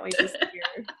dying! I can't wait to see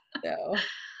her." So,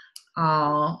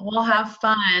 Oh, we'll have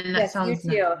fun. That yes, you sounds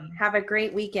nice. too. Have a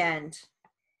great weekend.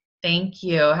 Thank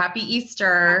you. Happy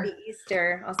Easter. Happy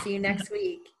Easter. I'll see you next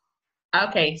week.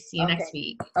 Okay, see you Okay. next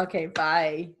week. Okay.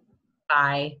 Bye.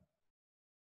 Bye.